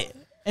like, what?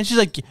 And she's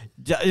like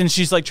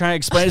trying to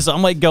explain it. So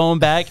I'm like going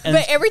back, and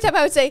But every time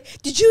I would say,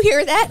 "Did you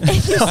hear that?" And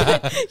you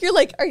said, you're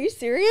like, "Are you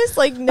serious?"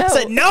 Like, no. I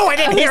said, "No, I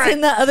didn't hear was it."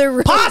 in the other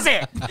room. pause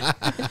it.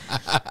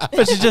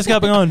 But she just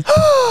kept going,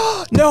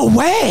 No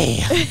way.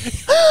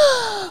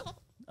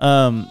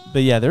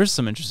 but yeah, there's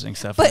some interesting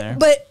stuff in there.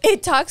 But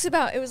it talks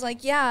about, it was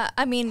like, yeah,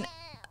 I mean,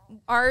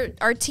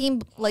 our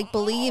team like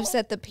believes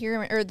that the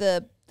pyramid or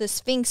the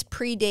Sphinx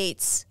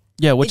predates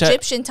Yeah, which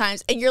Egyptian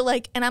times, and you're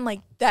like, and I'm like,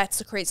 that's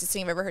the craziest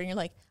thing I've ever heard. And you're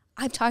like,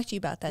 I've talked to you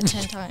about that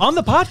 10 times. on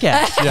the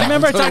podcast.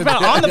 Remember I talked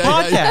about it on the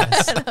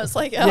podcast. And I was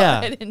like, oh, Yeah.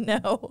 I didn't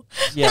know.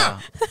 Yeah.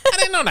 I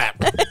didn't know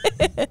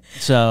that.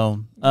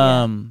 So,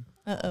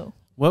 Uh-oh.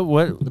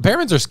 what? The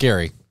pyramids are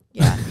scary.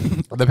 Yeah.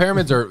 The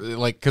pyramids are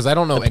like, because I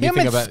don't know anything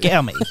Pyramids about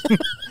scare me.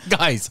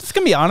 guys. It's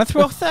gonna be honest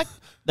real quick.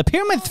 The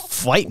pyramids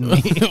frighten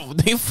me.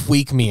 They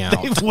freak me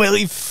out. They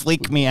really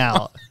freak me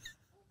out.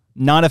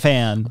 Not a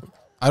fan.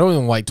 I don't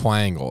even like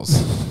triangles.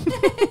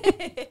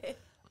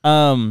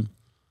 I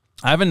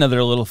have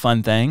another little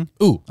fun thing.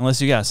 Ooh.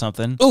 Unless you got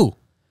something. Ooh.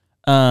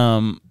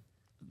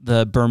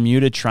 The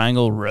Bermuda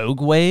Triangle rogue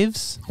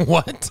waves.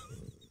 What?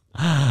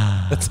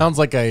 That sounds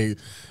like a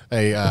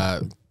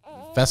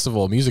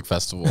festival, music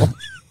festival.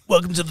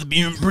 Welcome to the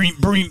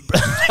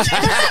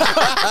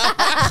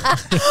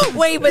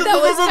Wait, but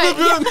that was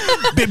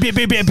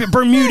kind of,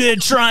 Bermuda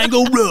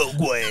Triangle rogue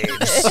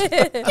waves.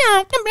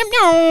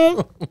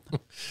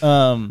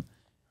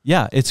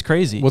 Yeah, it's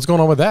crazy. What's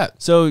going on with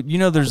that? So, you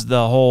know, there's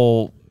the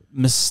whole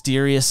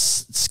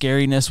mysterious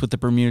scariness with the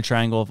Bermuda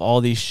Triangle of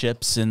all these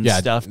ships and Yeah,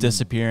 stuff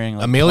disappearing.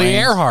 Like Amelia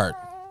planes. Earhart.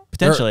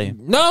 Potentially.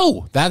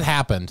 No, that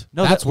happened.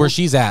 No, That's that- where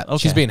she's at. okay.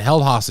 She's being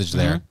held hostage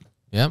there.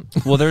 Yep.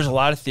 Well, there's a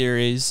lot of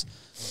theories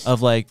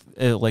of like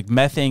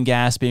methane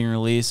gas being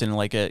released, and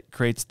like it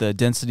creates the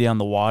density on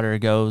the water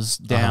goes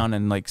down,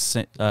 and like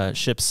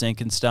ships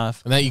sink and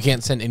stuff. And that you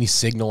can't send any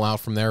signal out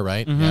from there,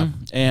 right? Yeah.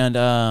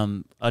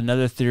 And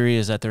another theory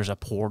is that there's a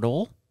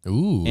portal,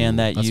 Ooh. and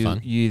that that's you fun.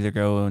 either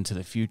go into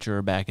the future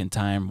or back in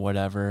time,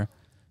 whatever.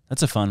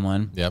 That's a fun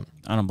one. Yep.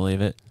 I don't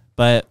believe it,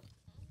 but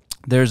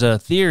there's a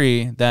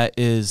theory that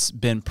is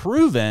been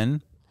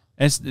proven.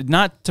 And it's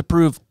not to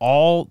prove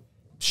all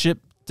ship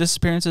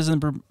disappearances in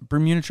the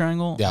Bermuda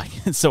Triangle. Yeah.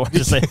 So hard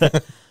to say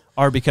that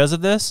are because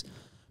of this,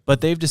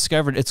 but they've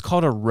discovered it's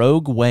called a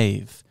rogue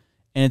wave,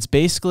 and it's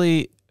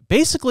basically a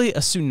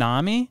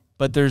tsunami,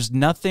 but there's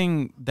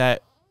nothing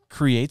that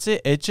creates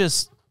it. It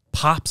just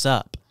pops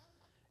up,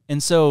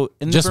 and so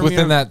in the Just Bermuda,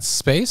 within that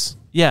space?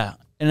 yeah,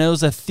 and it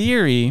was a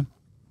theory,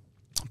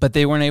 but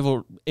they weren't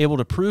able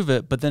to prove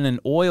it. But then an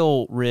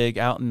oil rig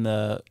out in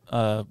the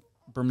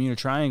Bermuda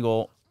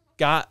Triangle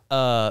got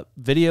a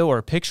video or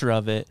a picture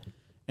of it,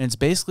 and it's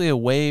basically a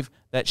wave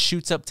that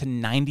shoots up to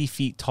 90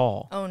 feet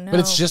tall. Oh no. But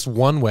it's just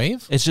one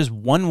wave? It's just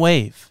one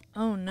wave.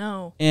 Oh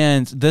no.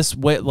 And this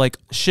way, like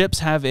ships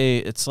have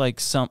it's like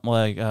something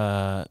like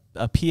a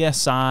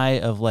PSI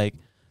of like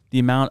the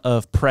amount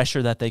of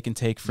pressure that they can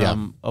take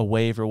from a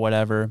wave or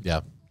whatever.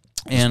 Yeah.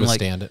 And like,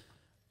 withstand it.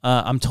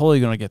 I'm totally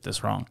going to get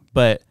this wrong,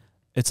 but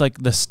it's like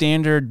the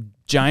standard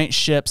giant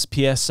ships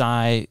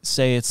PSI,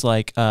 say it's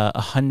like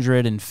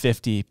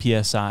 150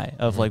 PSI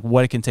of like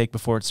what it can take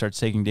before it starts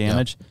taking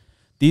damage.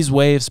 These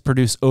waves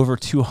produce over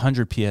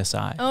 200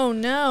 PSI. Oh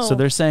no. So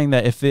they're saying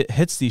that if it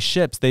hits these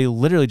ships, they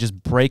literally just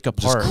break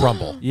apart. Just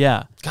crumble.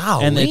 Yeah.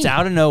 Golly. And it's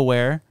out of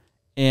nowhere,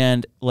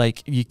 and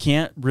like you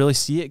can't really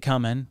see it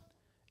coming,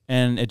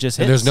 and it just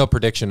hits. And there's no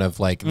prediction of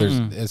like,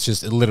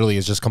 it literally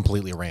is just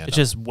completely random. It's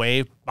just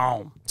wave,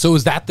 boom. So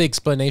is that the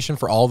explanation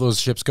for all those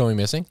ships going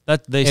missing?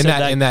 That they In said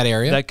that- in that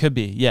area? That could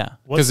be, yeah.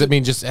 Because I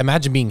mean, just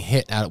imagine being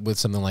hit out with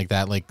something like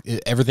that. Like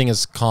everything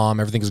is calm,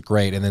 everything is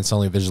great, and then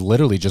suddenly there's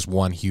literally just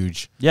one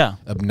huge,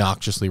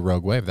 obnoxiously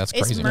rogue wave. That's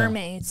it's crazy.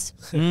 mermaids.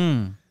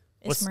 Mm.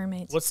 It's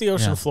mermaids. What's the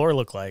ocean Yeah. floor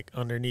look like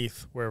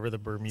underneath wherever the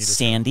Bermuda?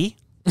 Sandy.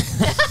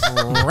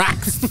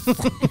 Rocks.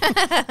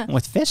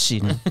 With fish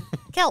eating.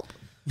 Kelp.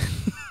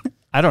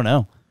 I don't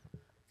know.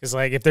 Because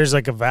like if there's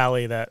like a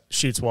valley that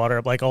shoots water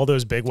up, like all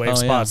those big wave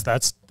Oh, yeah.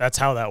 spots, that's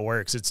how that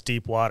works. It's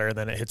deep water, and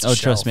then it hits. Oh,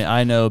 trust me,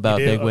 I know about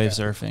You do? big wave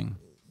Okay. surfing.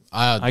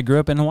 I I grew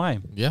up in Hawaii.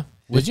 Yeah.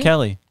 With Did you?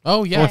 Kelly.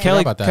 Oh, yeah. Well, I forgot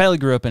Kelly, about that. Kelly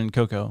grew up in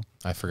Cocoa.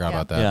 I forgot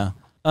about that. Yeah.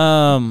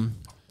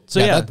 So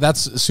yeah.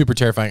 That's super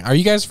terrifying. Are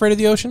you guys afraid of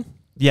the ocean?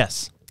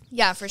 Yes.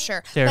 Yeah, for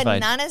sure. But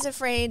Terrified. not as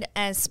afraid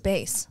as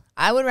space.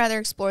 I would rather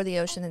explore the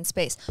ocean than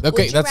space. Okay,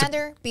 Would you that's a-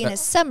 rather be in a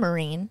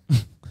submarine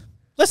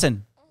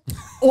Listen,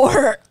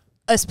 or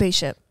a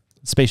spaceship?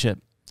 spaceship.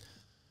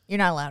 You're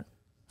not allowed.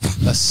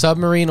 A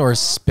submarine or a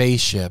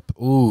spaceship?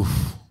 Ooh.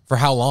 For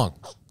how long?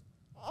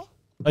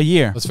 A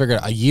year. Let's figure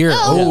it out. A year.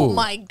 Oh Ooh.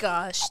 my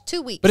gosh,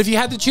 2 weeks. But if you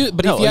had to choose,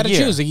 No, if you had a to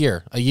year. choose a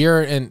year,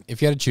 and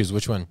if you had to choose,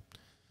 which one?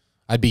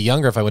 I'd be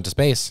younger if I went to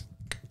space.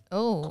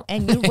 Oh,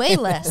 and you'd weigh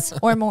less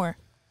or more.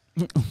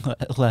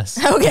 Less.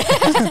 Okay.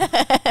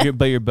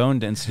 But your bone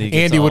density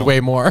gets Andy would all- weigh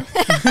more.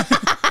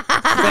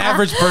 The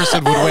average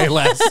person would weigh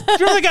less. You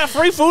really got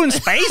free food in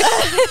space?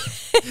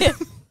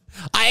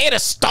 I ate a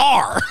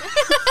star.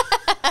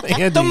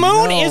 Andy, The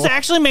moon no. is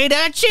actually made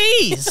out of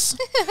cheese.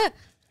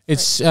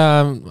 It's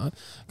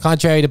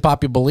contrary to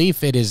popular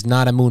belief, it is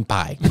not a moon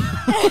pie.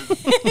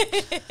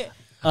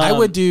 I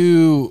would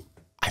do.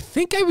 I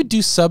think I would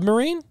do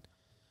submarine.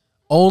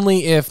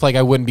 Only if like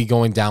I wouldn't be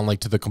going down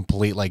like to the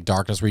complete like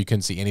darkness where you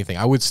couldn't see anything.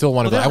 I would still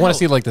want to Well, go. they I don't want have- to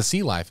see like the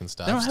sea life and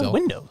stuff. They don't still. have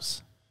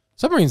windows.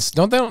 Submarines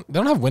they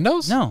don't have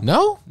windows. No.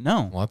 no.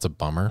 No. Well, that's a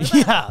bummer.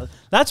 Yeah,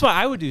 that's why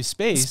I would do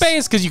space.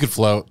 Space because you could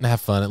float and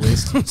have fun at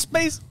least.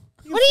 Space.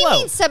 What do you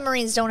mean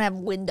submarines don't have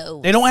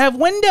windows? They don't have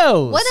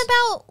windows. What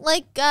about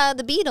like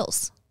the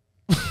Beatles?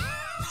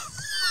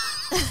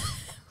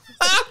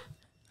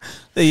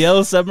 The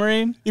Yellow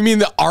Submarine? You mean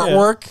the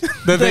artwork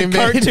that they The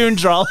made? cartoon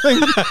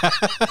drawing?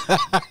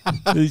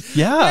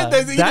 Yeah.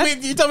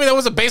 You tell me that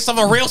wasn't based off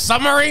a real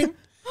submarine?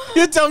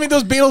 You tell me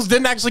those Beatles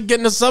didn't actually get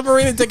in a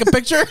submarine and take a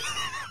picture?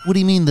 What do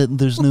you mean that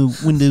there's no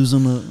windows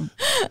on the...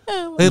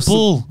 Hey,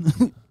 Paul.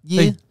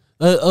 Yeah?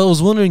 I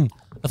was wondering,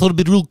 I thought it'd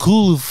be real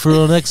cool if for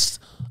our next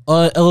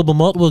album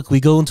artwork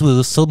we go into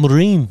a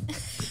submarine.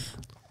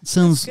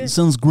 Sounds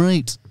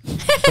great.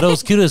 But I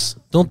was curious,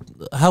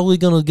 how are we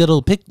going to get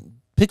our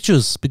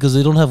pictures because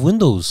they don't have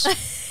windows?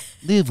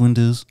 They have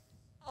windows.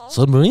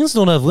 Submarines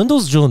don't have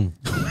windows, John.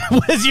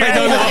 Was your You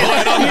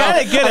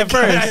had it good at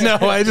first. I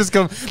know. I just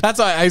go. That's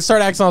why I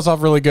start acting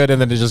off really good,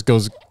 and then it just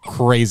goes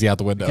crazy out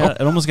the window. Yeah,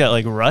 it almost got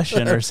like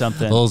Russian or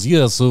something. Oh,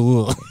 yeah,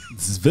 so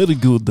it's very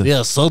good.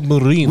 Yeah,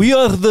 submarine. We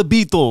are the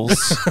Beatles.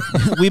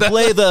 We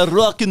play the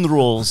rock and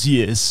rolls,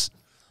 yes.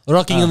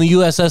 Rocking in the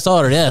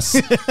USSR, yes.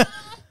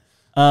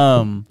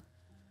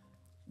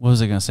 What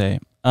was I going to say?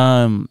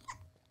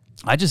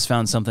 I just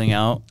found something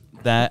out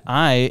that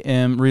I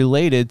am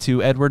related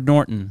to Edward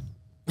Norton.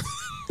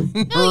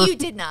 No, you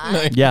did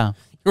not. Yeah.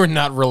 You were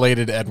not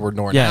related to Edward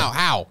Norton.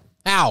 Yeah.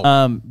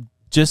 How?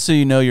 Just so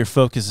you know, your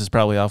focus is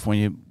probably off when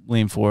you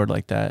lean forward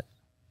like that.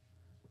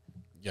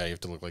 Yeah, you have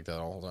to look like that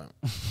all the time.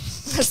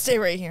 Stay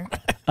right here.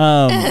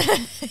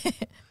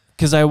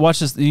 Because I watched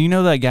this. You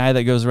know that guy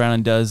that goes around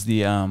and does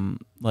the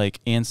like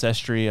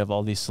ancestry of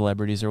all these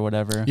celebrities or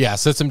whatever? Yeah,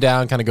 sits them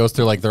down, kind of goes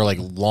through like their like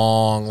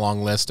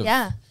long list of.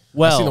 Yeah.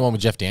 Well, I've seen the one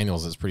with Jeff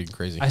Daniels. It's pretty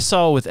crazy. I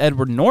saw with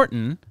Edward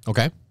Norton.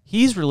 Okay.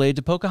 He's related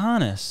to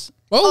Pocahontas.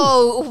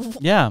 Oh.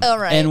 Yeah. All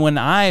right. And when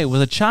I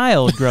was a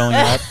child growing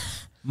up,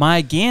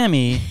 my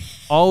Gammy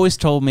always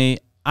told me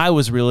I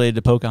was related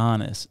to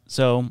Pocahontas.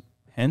 So,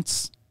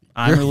 hence,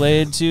 I'm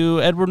related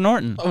to Edward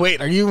Norton.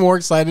 Wait, are you more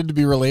excited to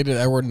be related to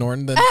Edward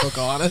Norton than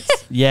Pocahontas?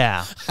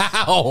 Yeah.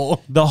 How?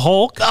 The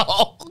Hulk?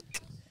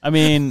 I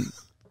mean,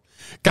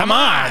 come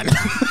on.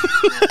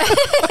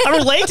 I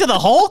relate to the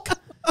Hulk?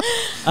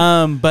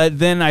 But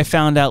then I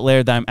found out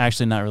later that I'm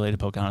actually not related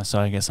to Pocahontas, so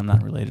I guess I'm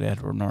not related to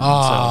Edward Norton.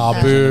 Oh,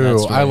 so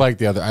boo. I like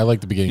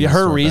the beginning. Yeah, of the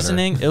her story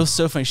reasoning, better. it was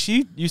so funny.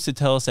 She used to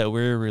tell us that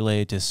we were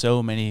related to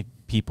so many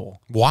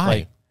people. Why?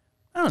 Like,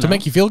 I don't know. To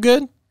make you feel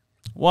good?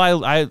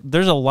 Well, I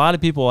there's a lot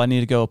of people I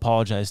need to go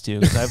apologize to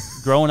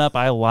because growing up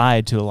I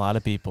lied to a lot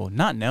of people,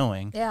 not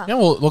knowing. Yeah. Yeah.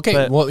 Well, okay.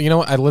 But- well, you know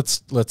what?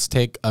 Let's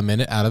take a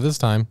minute out of this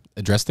time.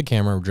 Address the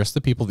camera. Address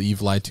the people that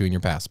you've lied to in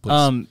your past,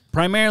 please.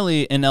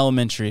 Primarily in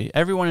elementary.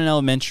 Everyone in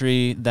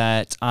elementary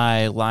that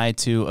I lied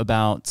to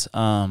about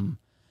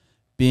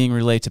being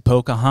related to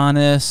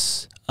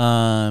Pocahontas,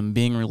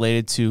 being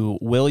related to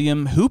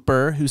William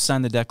Hooper, who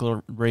signed the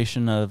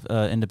Declaration of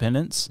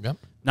Independence. Yep.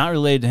 Not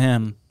related to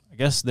him. I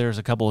guess there's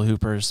a couple of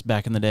Hoopers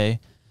back in the day,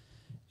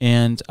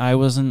 and I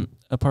wasn't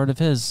a part of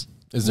his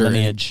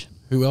lineage.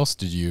 Who else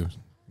did you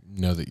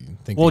know that you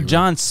think? Well, that you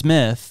John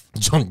Smith.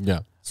 John, yeah.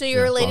 So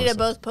you're related obviously. to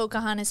both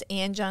Pocahontas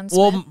and John Smith?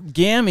 Well,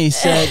 Gammy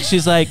said,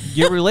 she's like,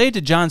 you're related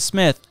to John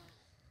Smith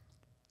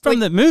from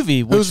the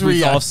movie, which Who's we've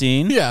yeah. all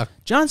seen. Yeah.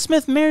 John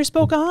Smith marries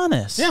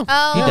Pocahontas. Yeah.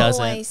 Oh, He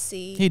doesn't. I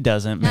see. He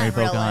doesn't Not marry in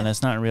real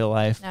Pocahontas, not in real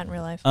life. Not in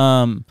real life.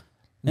 John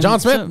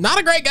Smith, so- not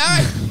a great guy.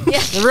 Yeah.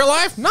 In real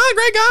life, not a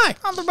great guy.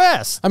 Not the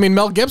best. I mean,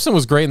 Mel Gibson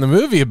was great in the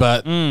movie,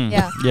 but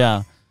Yeah.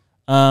 Yeah.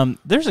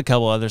 There's a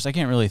couple others. I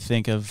can't really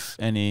think of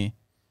any.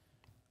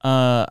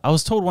 I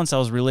was told once I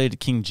was related to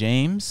King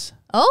James.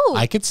 Oh.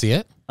 I could see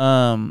it.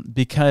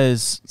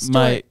 Because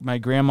Stuart. my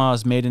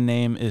grandma's maiden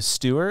name is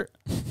Stuart.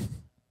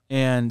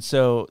 And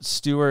so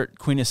Stuart,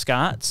 Queen of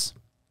Scots.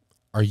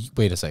 Are you?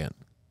 Wait a second.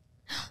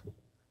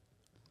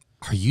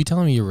 Are you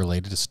telling me you're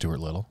related to Stuart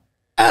Little?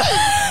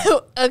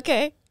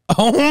 Okay.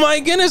 Oh my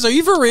goodness, are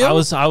you for real?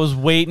 I was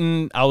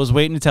waiting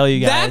to tell you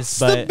guys. That's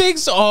but the big.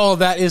 Oh,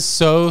 that is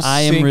so.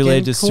 I am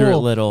related to cool. Stuart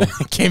Little.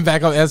 Came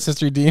back on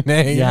Ancestry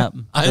DNA. Yeah,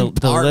 I'm the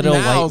part little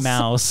mouse. white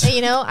mouse. Hey,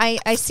 you know,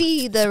 I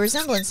see the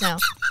resemblance now.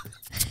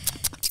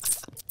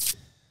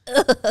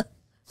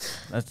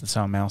 That's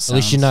how a mouse sounds. At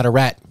least you're not a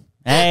rat.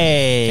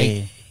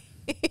 Hey.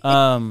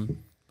 But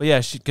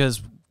yeah,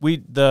 because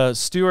the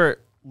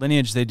Stuart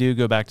lineage, they do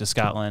go back to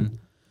Scotland.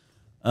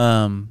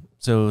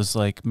 So it was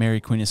like Mary,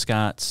 Queen of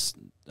Scots,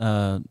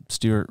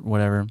 Stuart,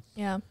 whatever.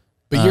 Yeah.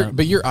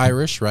 But you're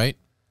Irish, right?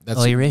 That's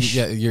Irish?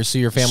 Yeah. Your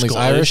family's Scottish.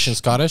 Irish and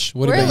Scottish.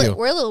 What about you?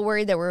 We're a little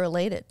worried that we're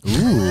related.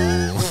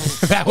 Ooh,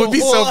 that would be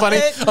so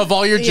funny. Of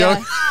all your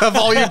Yeah.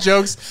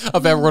 jokes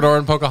of Edward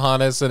Norton,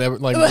 Pocahontas,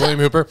 and like William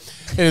Hooper,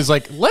 and it's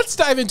like, let's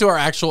dive into our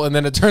actual, and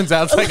then it turns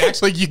out it's like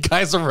actually you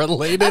guys are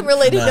related. I'm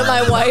related to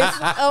my wife.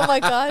 Oh my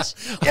gosh.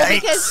 Well,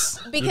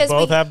 because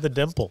both have the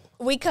dimple.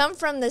 we come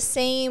from the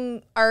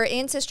same. Our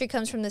ancestry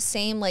comes from the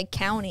same like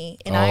county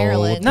in Oh,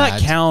 Ireland. Not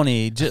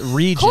county,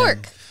 region.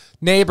 Cork.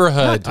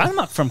 Neighborhood. I'm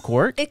not from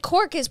Cork.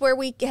 Cork is where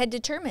we had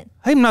determined.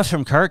 I'm not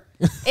from Cork.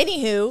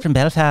 Anywho, From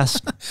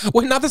Belfast.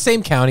 Well, not the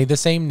same county, the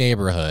same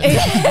neighborhood.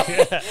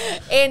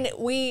 and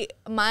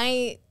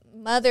my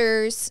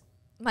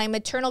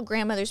maternal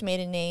grandmother's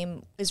maiden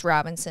name is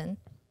Robinson.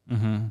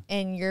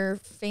 And your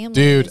family,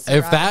 Dude, is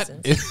if that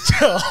Robinsons. is,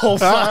 Oh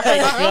my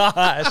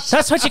gosh.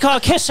 That's what you call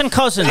kissing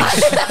cousins.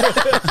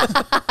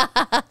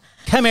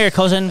 Come here,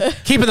 cousin.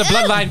 keeping the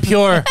bloodline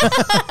pure.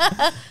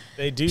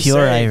 They do Pure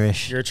say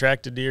Irish. you're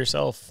attracted to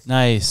yourself.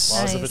 Nice.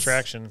 Laws of Nice.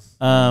 attraction.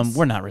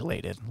 We're not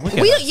related. Look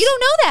at You us. don't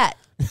know that.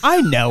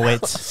 I know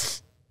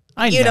it.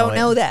 You don't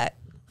know that.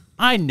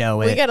 I know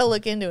We it. got to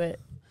look into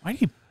it. Why do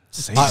you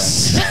say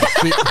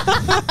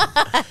that?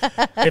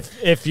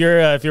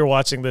 If you're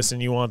watching this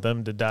and you want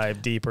them to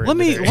dive deeper, Let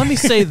me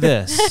say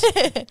this.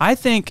 I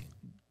think,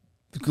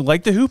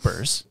 like the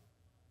Hoopers,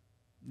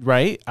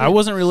 right? I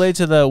wasn't related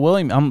to the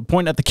William. I'm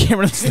pointing at the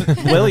camera.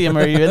 William,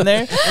 are you in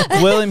there?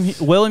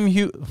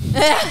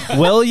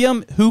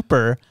 William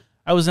Hooper.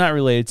 I was not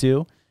related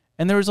to,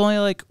 and there was only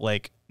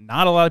like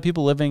not a lot of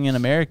people living in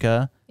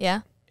America,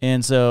 Yeah.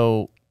 and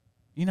so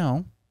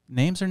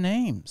names are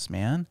names,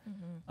 man.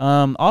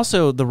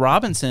 Also, the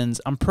Robinsons,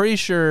 I'm pretty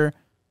sure,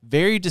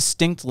 very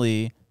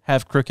distinctly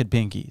have crooked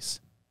pinkies.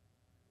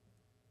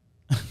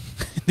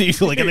 You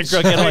look at the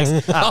crooked like,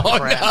 oh,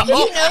 crap. You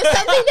know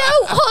something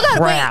though? Hold on,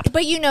 Crap. wait.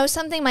 But you know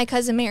something my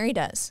cousin Mary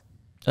does.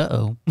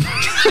 Uh-oh.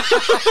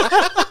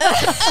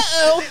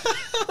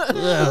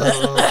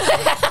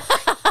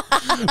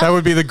 That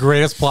would be the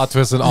greatest plot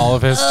twist in all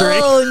of history.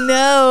 Oh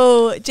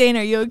no, Jane,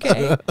 are you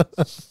okay?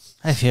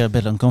 I feel a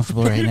bit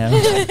uncomfortable right now.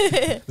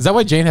 Is that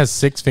why Jane has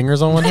 6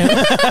 fingers on one hand?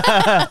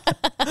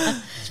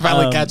 She's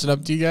finally catching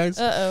up to you guys.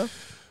 Uh oh.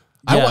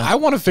 I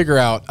want to figure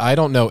out. I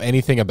don't know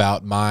anything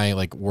about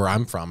where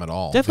I'm from at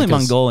all. Definitely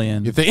because-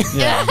 Mongolian. You think?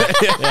 Yeah.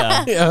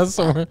 Yeah. Yeah,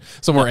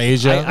 somewhere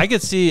Asia. I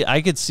could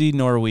see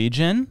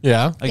Norwegian.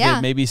 yeah, I Yeah.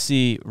 could maybe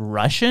see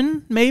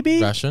Russian,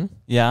 maybe. Russian.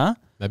 Yeah.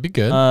 That'd be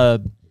good.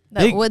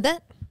 Big- Would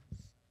that?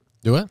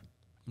 Do it.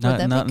 not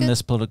that be not in good?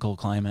 this political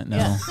climate, no.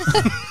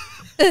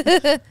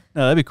 Yeah.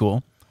 No, that'd be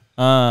cool.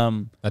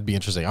 That'd be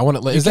interesting. I want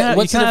to. Is you that can,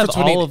 what's you the can difference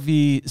have between? all of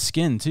the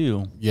skin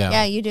too. Yeah,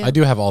 Yeah, you do. I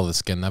do have all the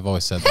skin. I've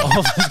always said that. All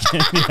of the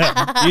skin.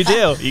 Yeah. You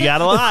do. You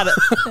got a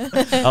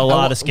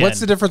lot of skin. What's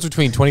the difference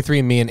between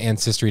 23andMe and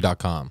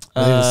Ancestry.com?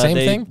 Are they the same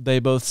thing? They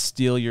both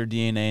steal your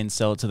DNA and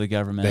sell it to the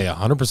government. They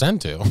 100%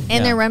 do. And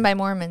Yeah. they're run by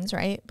Mormons,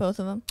 right? Both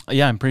of them.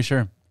 Yeah, I'm pretty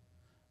sure.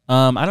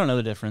 I don't know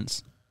the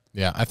difference.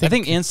 Yeah, I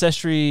think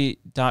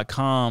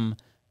Ancestry.com,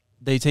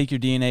 they take your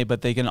DNA,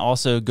 but they can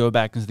also go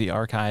back into the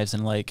archives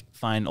and like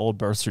find old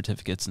birth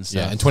certificates and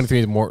stuff. Yeah, and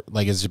 23 more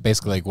like is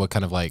basically like what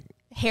kind of like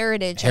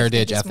Heritage, I think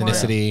it's more-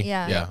 ethnicity.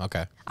 Yeah. Yeah.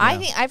 Okay. I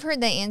think I've heard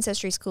that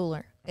Ancestry's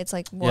cooler. It's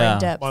like more Yeah. in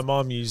depth. My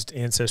mom used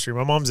Ancestry.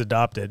 My mom's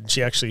adopted.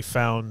 She actually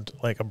found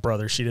like a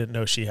brother she didn't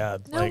know she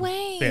had. No like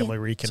way. family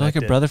It's reconnected. like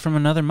a brother from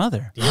another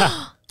mother.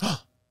 Yeah.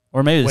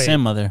 Or maybe the Wait.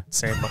 same mother.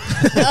 Same.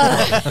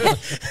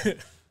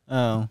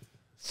 Oh.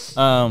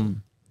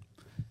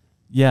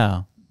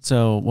 Yeah.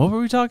 So what were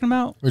we talking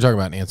about? We're talking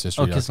about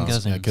Ancestry. Oh, kissing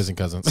cousins. Yeah, kissing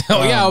cousins.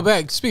 Oh yeah, I'll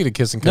bet. Speaking of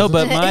kissing No,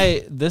 cousins.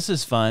 but this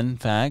is fun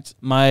fact.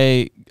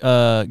 My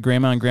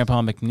grandma and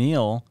grandpa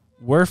McNeil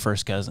were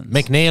first cousins.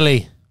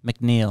 McNeely.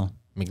 McNeil.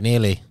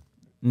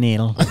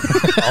 Neil.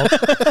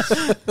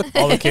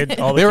 all the kids.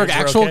 All the They were kids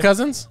actual okay?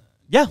 cousins?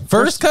 Yeah,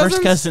 First cousins?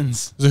 First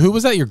cousins. So who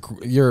was that?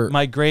 Your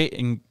My great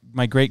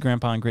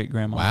grandpa and great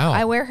grandma. Wow.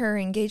 I wear her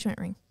engagement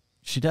ring.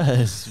 She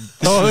does. This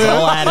Oh, is yeah.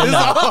 all adding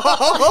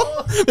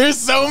up. There's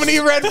so many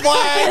red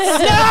flags.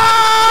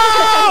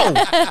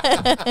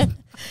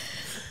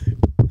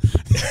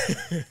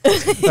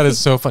 That is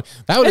so fun.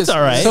 It's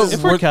all right. So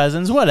if we're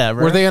cousins,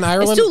 whatever. were they in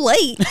Ireland? It's too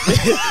late.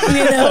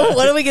 You know,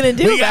 what are we gonna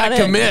do We about gotta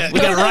it? commit. we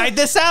gotta ride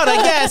this out, I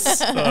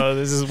guess. Oh,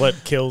 this is what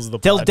kills the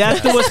Till podcast.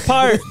 death do us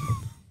part.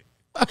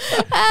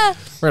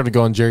 We're gonna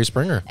go on Jerry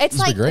Springer. It's This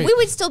would like be great. we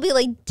would still be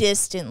like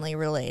distantly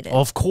related.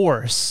 Of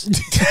course.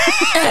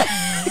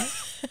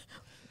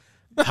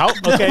 How?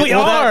 Okay, We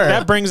well, are.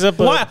 That brings up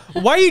a,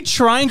 Why are you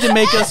trying to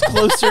make us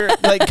closer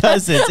like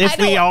cousins if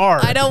we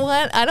are? I don't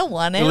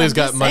want it. Lily's I'm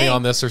got just money saying.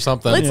 on this or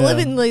something. Let's live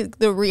in like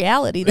the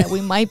reality that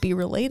we might be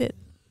related.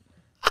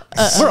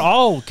 We're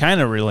all kind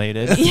of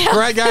related.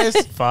 Right, guys?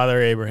 Father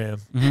Abraham.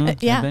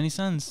 Mhm. Yeah. Have any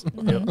sons?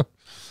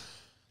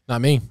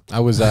 Not me. I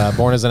was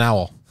born as an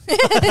owl.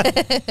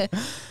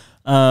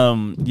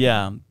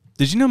 Yeah.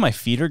 Did you know my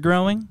feet are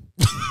growing?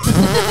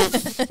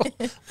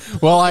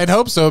 Well, I'd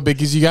hope so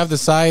because you have the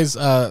size,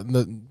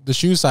 the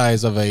shoe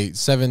size of a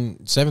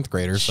seventh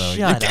grader. So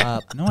Shut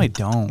up. No, I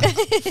don't.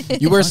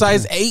 you wear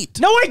size 8.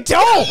 No, I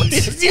don't.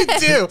 Yes, you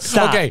do.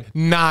 Stop. Okay,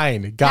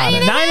 9. Got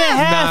it.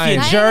 9.5, you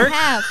 9. jerk.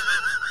 9.5.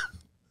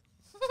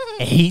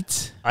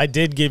 8. I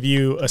did give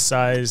you a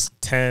size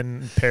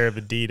 10 pair of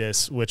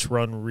Adidas, which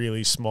run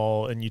really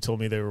small, and you told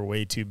me they were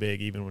way too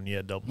big, even when you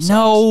had double size.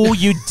 No,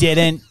 you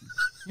didn't.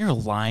 You're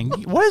lying.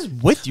 What is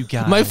with you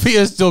guys? My feet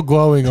are still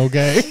glowing.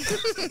 Okay.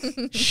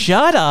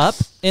 Shut up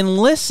and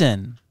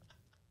listen,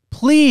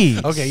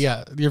 please. Okay.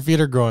 Yeah, your feet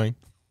are growing.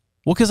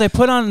 Well, because I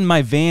put on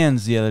my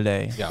Vans the other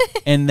day, Yeah.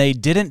 and they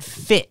didn't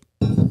fit.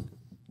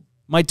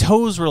 My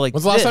toes were like.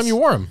 When's the last this. time you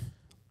wore them?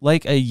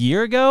 Like a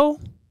year ago.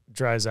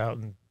 Dries out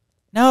and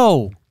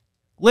No.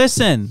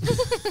 Listen,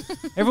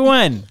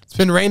 everyone. It's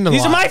been raining a lot.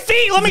 These are my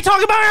feet. Let me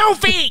talk about my own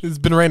feet. It's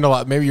been raining a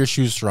lot. Maybe your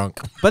shoes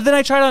shrunk. But then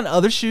I tried on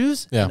other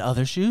shoes, Yeah. and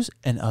other shoes,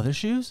 and other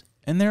shoes,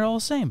 and they're all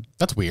the same.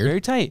 That's weird. Very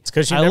tight. it's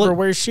because you I never look-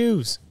 wear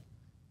shoes.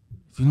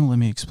 If you don't let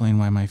me explain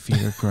why my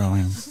feet are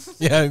growing,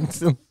 Yeah.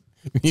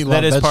 You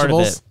that love is part of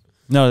vegetables? it.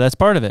 No, that's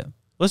part of it.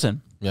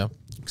 Listen, Yeah.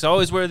 because I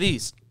always wear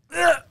these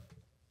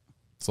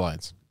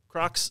Slides.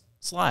 Crocs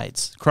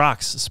slides.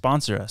 Crocs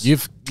sponsor us.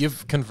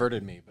 You've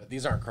converted me, but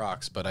these aren't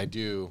Crocs, but I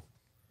do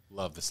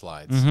love the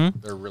slides. Mm-hmm.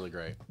 They're really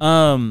great.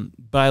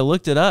 But I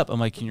looked it up. I'm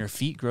like, can your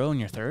feet grow in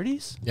your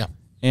 30s? Yeah.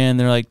 And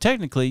they're like,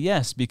 technically,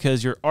 yes,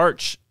 because your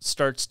arch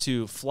starts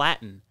to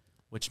flatten,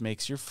 which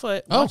makes your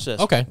foot. Oh, Watch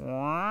this. okay.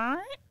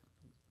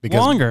 Because,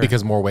 Longer.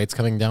 Because more weight's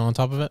coming down on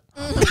top of it.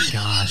 Oh my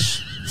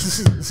gosh.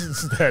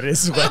 That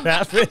is what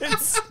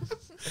happens.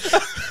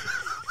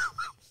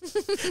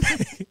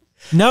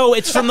 No,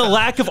 it's from the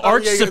lack of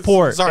arch yeah,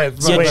 support. sorry.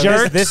 You Wait,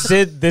 jerks.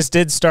 this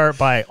did start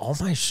by all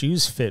my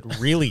shoes fit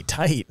really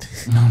tight.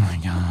 Oh my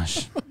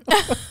gosh.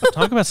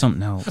 Talk about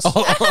something else.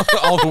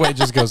 All the weight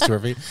just goes to her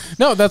feet.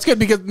 No, that's good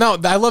because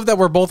I love that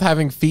we're both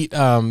having feet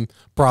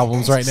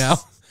problems right now.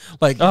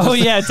 Like, Oh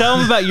yeah, tell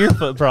them about your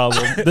foot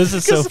problem. This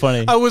is so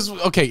funny. I was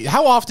okay.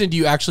 How often do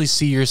you actually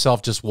see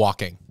yourself just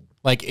walking?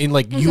 Like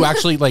you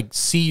actually like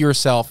see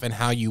yourself and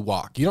how you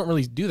walk. You don't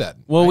really do that.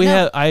 Well, we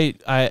have I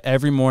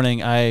every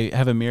morning I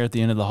have a mirror at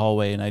the end of the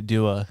hallway and I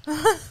do a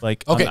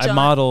like Okay. I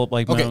model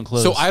like my own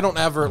clothes. So I don't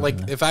ever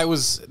like if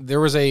there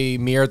was a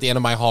mirror at the end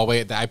of my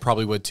hallway, that I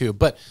probably would too.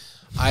 But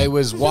I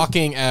was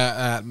walking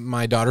at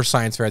my daughter's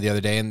science fair the other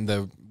day, and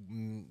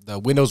the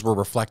windows were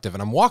reflective,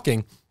 and I'm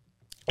walking.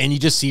 And you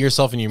just see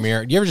yourself in your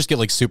mirror. Do you ever just get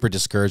like super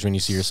discouraged when you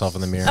see yourself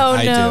in the mirror? Oh,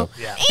 I no.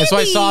 do. Yeah. And so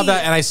I saw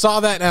that, and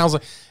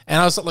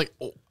I was like,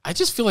 oh, I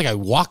just feel like I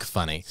walk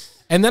funny.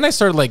 And then I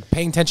started like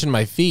paying attention to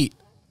my feet,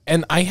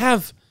 and I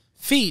have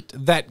feet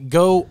that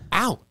go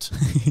out.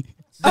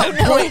 That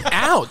point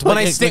out when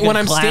I'm standing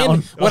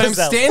What's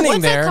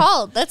there. that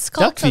called? That's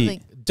called Duck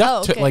feet.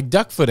 something. Like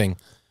duck footing.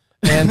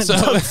 And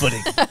so,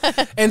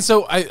 and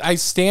so I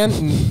stand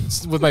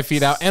with my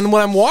feet out, and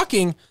when I'm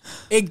walking,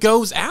 it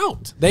goes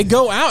out. They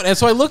go out, and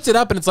so I looked it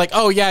up, and it's like,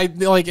 oh yeah,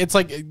 like it's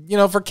like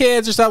for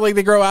kids or something, like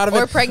they grow out of it.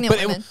 Or pregnant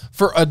women.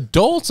 For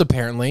adults,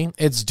 apparently,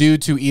 it's due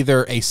to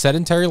either a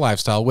sedentary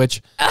lifestyle,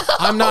 which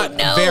I'm not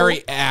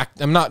very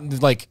I'm not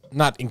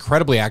not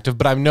incredibly active,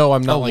 but I know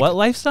I'm not like what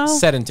lifestyle?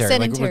 Sedentary.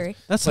 Sedentary.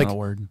 That's like not a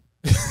word.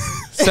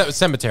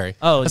 Cemetery.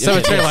 Oh,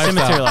 cemetery lifestyle.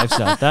 Cemetery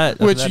lifestyle. That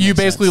Which that you makes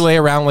basically sense. lay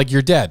around like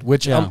you're dead,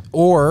 which Yeah.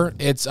 or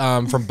it's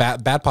from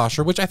bad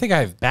posture, which I think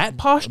I have bat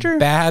posture.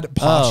 bad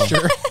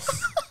posture.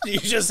 You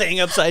just hang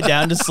upside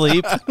down to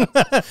sleep.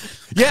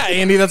 Yeah,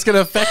 Andy, that's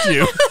gonna affect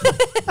you.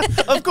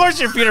 Of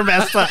course, your feet are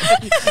messed up.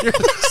 You're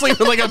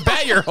sleeping like a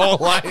bat your whole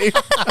life.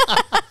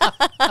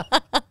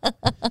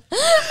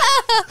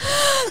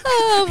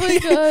 Oh my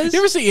gosh. You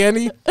ever see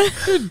Andy?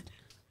 Dude,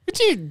 did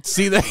you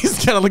see that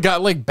he's kind of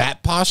got like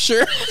bat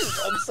posture?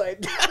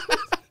 Upside down.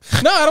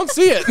 No, I don't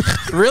see it.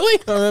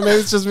 Really? Oh, maybe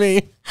it's just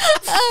me.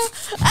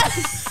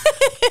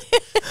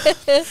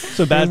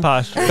 So bad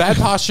posture. Bad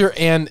posture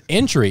and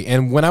injury.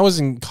 And when I was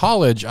in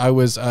college, I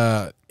was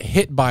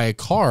hit by a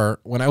car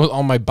when I was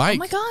on my bike. Oh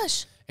my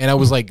gosh. And I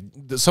was like,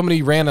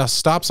 somebody ran a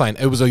stop sign.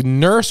 It was a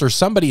nurse or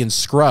somebody in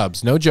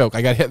scrubs. No joke.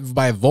 I got hit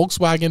by a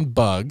Volkswagen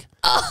Bug.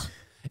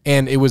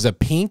 And it was a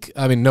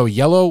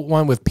yellow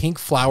one with pink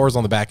flowers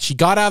on the back. She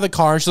got out of the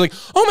car and she's like,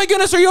 oh my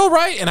goodness, are you all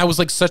right? And I was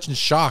like such in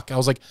shock. I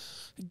was like,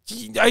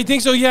 I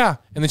think so, yeah.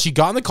 And then she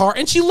got in the car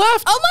and she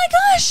left. Oh my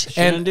gosh.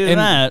 Shouldn't do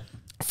that.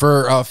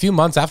 For a few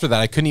months after that,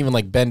 I couldn't even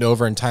like bend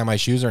over and tie my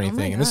shoes or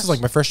anything. And this is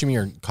like my freshman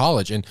year in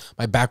college, and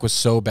my back was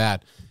so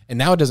bad. And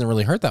now it doesn't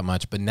really hurt that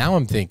much. But now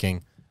I'm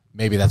thinking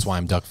maybe that's why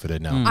I'm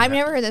duck-footed now. I've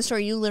never heard that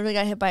story. You literally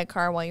got hit by a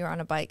car while you were on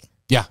a bike.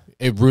 Yeah,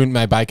 it ruined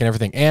my bike and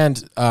everything.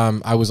 And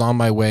I was on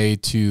my way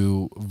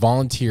to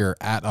volunteer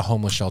at a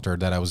homeless shelter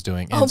that I was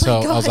doing. And so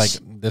I was like,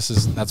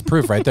 that's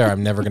proof right there.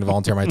 I'm never going to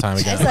volunteer my time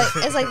again.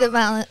 It's like the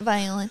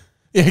violin.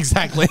 Yeah,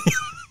 exactly.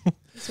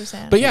 So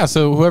sad. But yeah,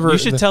 so whoever... You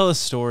should tell a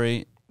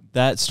story,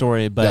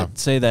 but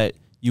say that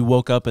you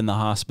woke up in the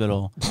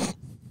hospital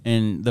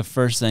and the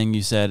first thing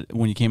you said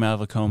when you came out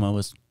of a coma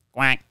was,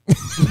 quack.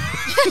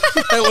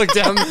 I looked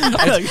down.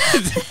 I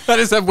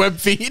just have web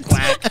feet.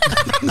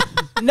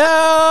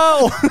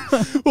 No.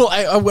 Well,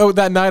 I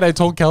that night I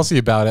told Kelsey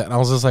about it, and I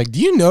was just like,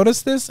 "Do you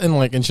notice this?"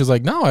 And she's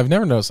like, "No, I've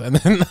never noticed." And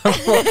then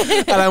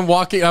I'm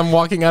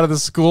walking out of the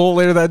school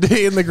later that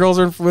day, and the girls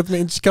are with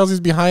me, and Kelsey's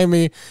behind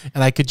me,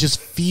 and I could just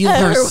feel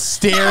her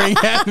staring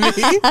at me.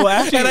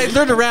 And I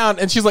turned around,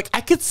 and she's like, "I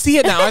could see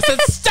it now." I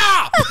said,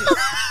 "Stop!"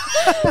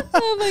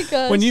 Oh my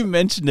gosh. When you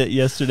mentioned it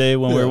yesterday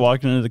when we were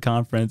walking into the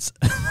conference,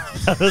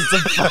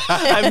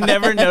 I've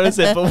never noticed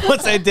it, but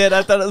once I did,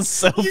 I thought it was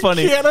so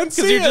funny. Because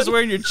you're just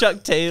wearing your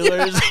Chuck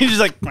Taylors. You're just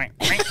like,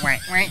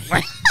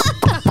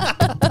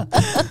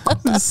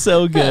 it's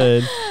so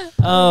good.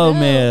 Oh,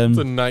 man. It's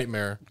a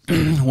nightmare.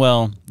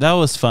 Well, that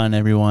was fun,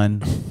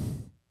 everyone.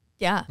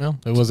 Yeah. Well,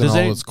 it wasn't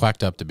all it's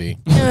quacked up to be.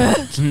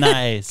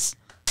 Nice.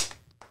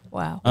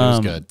 Wow. It was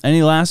good.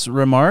 Any last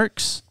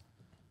remarks?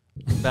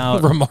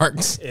 About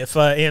remarks. If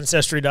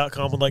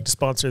Ancestry.com would like to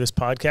sponsor this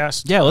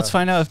podcast. Yeah, let's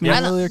find out if me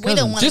and Lily are we cousins.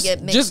 don't want to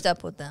get mixed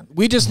up with them.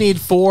 We just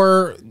need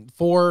four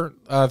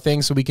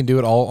things so we can do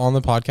it all on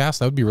the podcast.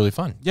 That would be really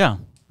fun. Yeah.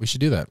 We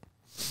should do that.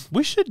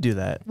 We should do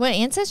that. What,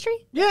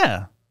 Ancestry?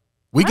 Yeah.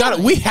 We got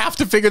it. We have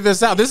to figure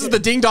this out. This is the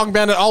Ding Dong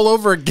Bandit all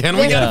over again.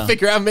 We got to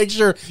figure out, make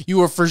sure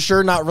you are for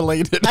sure not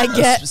related. I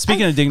get.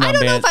 Speaking of Ding Dong I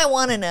don't know Bandit. if I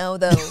want to know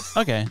though.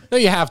 Okay. No,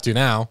 you have to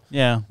now.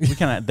 Yeah. We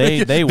kind of.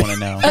 They want to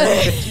know.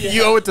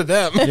 You owe it to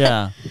them.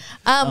 Yeah.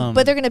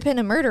 But they're gonna pin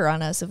a murder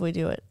on us if we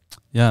do it.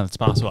 Yeah, that's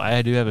possible.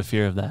 I do have a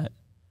fear of that.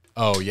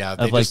 Oh yeah.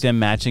 Of like them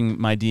matching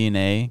my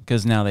DNA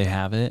because now they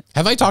have it.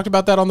 Have I talked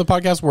about that on the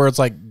podcast where it's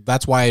like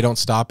that's why I don't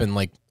stop and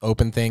like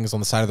open things on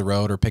the side of the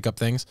road or pick up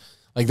things?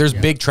 Like there's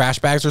big trash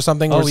bags or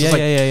something. Oh,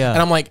 yeah.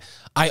 And I'm like,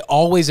 I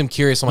always am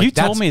curious. I'm like, You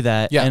told me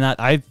that, Yeah. and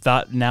I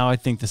thought now I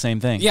think the same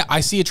thing. Yeah,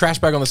 I see a trash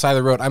bag on the side of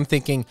the road. I'm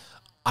thinking,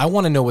 I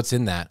want to know what's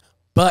in that.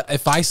 But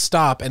if I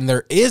stop and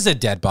there is a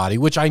dead body,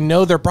 which I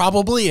know there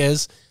probably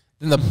is,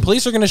 then the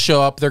police are going to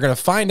show up. They're going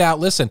to find out,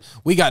 listen,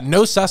 we got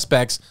no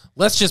suspects.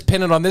 Let's just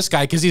pin it on this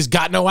guy because he's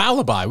got no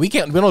alibi. We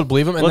don't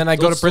believe him, and then I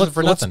go to prison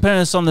for nothing. Let's pin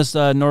us on this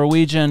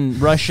Norwegian,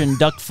 Russian,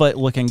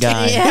 duckfoot-looking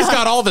guy. Yeah. He's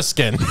got all the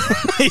skin.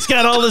 He's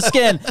got all the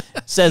skin,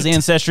 says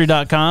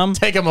Ancestry.com.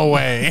 Take him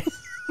away.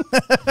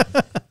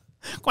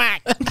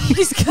 Quack.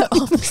 He's got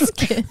all the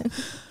skin.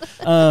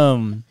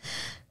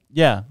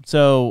 Yeah.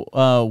 So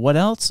what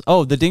else?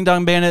 Oh, the Ding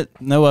Dong Bandit.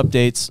 No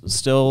updates.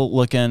 Still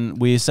looking.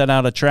 We set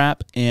out a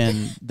trap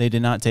and they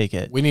did not take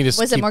it. We need to.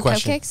 Was it more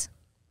cupcakes?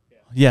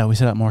 Yeah, we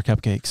set out more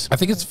cupcakes. I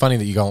think it's funny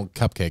that you call them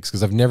cupcakes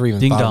because I've never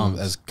even thought of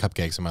them as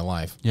cupcakes in my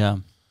life. Yeah.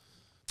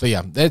 So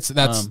yeah, that's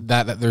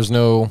that. There's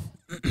no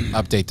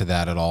update to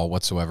that at all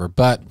whatsoever.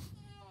 But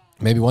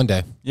maybe one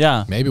day.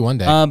 Yeah. Maybe one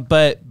day.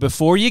 But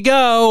before you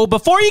go,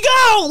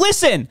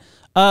 listen.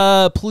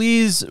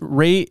 Please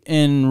rate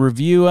and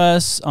review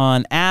us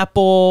on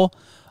Apple,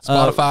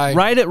 Spotify.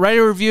 Write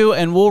a review,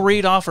 and we'll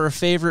read off our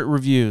favorite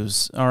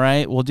reviews. All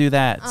right, we'll do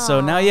that.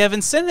 So now you have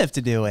incentive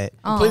to do it.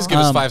 Please give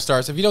us 5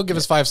 stars. If you don't give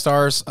us 5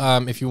 stars,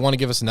 if you want to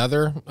give us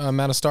another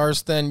amount of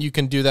stars, then you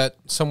can do that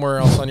somewhere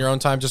else on your own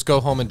time. Just go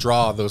home and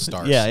draw those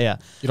stars. Yeah.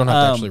 You don't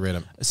have to actually rate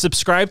them.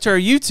 Subscribe to our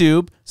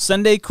YouTube,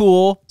 Sunday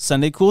Cool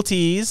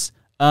Tees.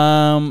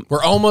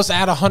 We're almost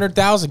at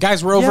 100,000.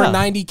 Guys, we're over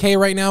 90K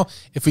right now.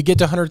 If we get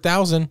to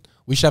 100,000,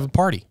 we should have a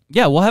party.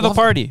 Yeah, we'll have a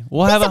party.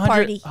 We'll have a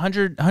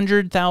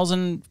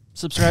 100,000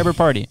 subscriber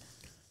party.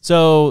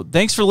 So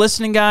thanks for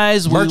listening,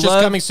 guys. Merch is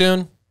coming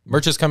soon.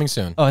 Merch is coming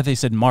soon. Oh, I think you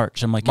said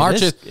March. I'm like,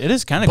 March it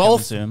is kind of coming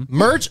soon.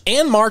 Merch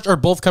and March are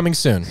both coming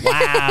soon.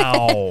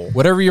 Wow.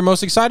 Whatever you're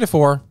most excited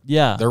for,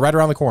 yeah, they're right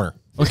around the corner.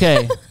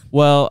 Okay.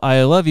 Well,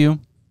 I love you.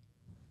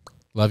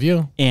 Love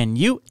you. And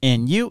you,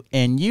 and you,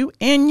 and you,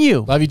 and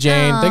you. Love you,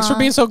 Jane. Thanks for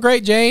being so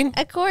great, Jane.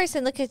 Of course.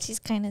 And look at, she's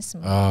kind of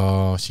smart.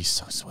 Oh, she's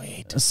so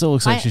sweet. It still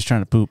looks like she's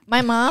trying to poop.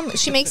 My mom,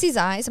 she makes these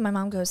eyes, and my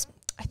mom goes,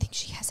 I think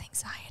she has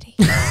anxiety.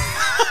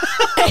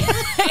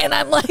 And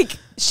I'm like,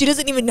 she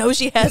doesn't even know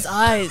she has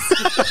eyes.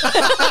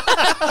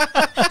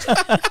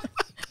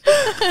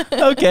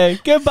 Okay,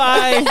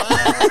 goodbye.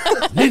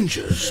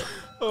 Ninjas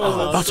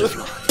are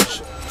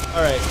butterflies.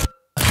 All right.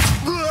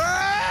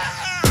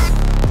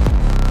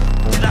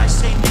 Did I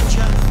say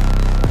ninja?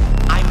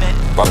 I meant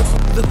butterfly.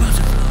 The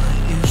butterfly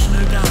is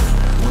no doubt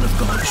one of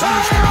God's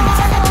most beautiful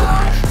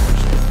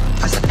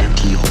creations. As an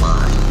empty your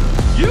mind.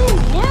 You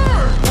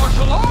learn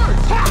martial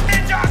arts.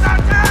 Ninjas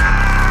are dead!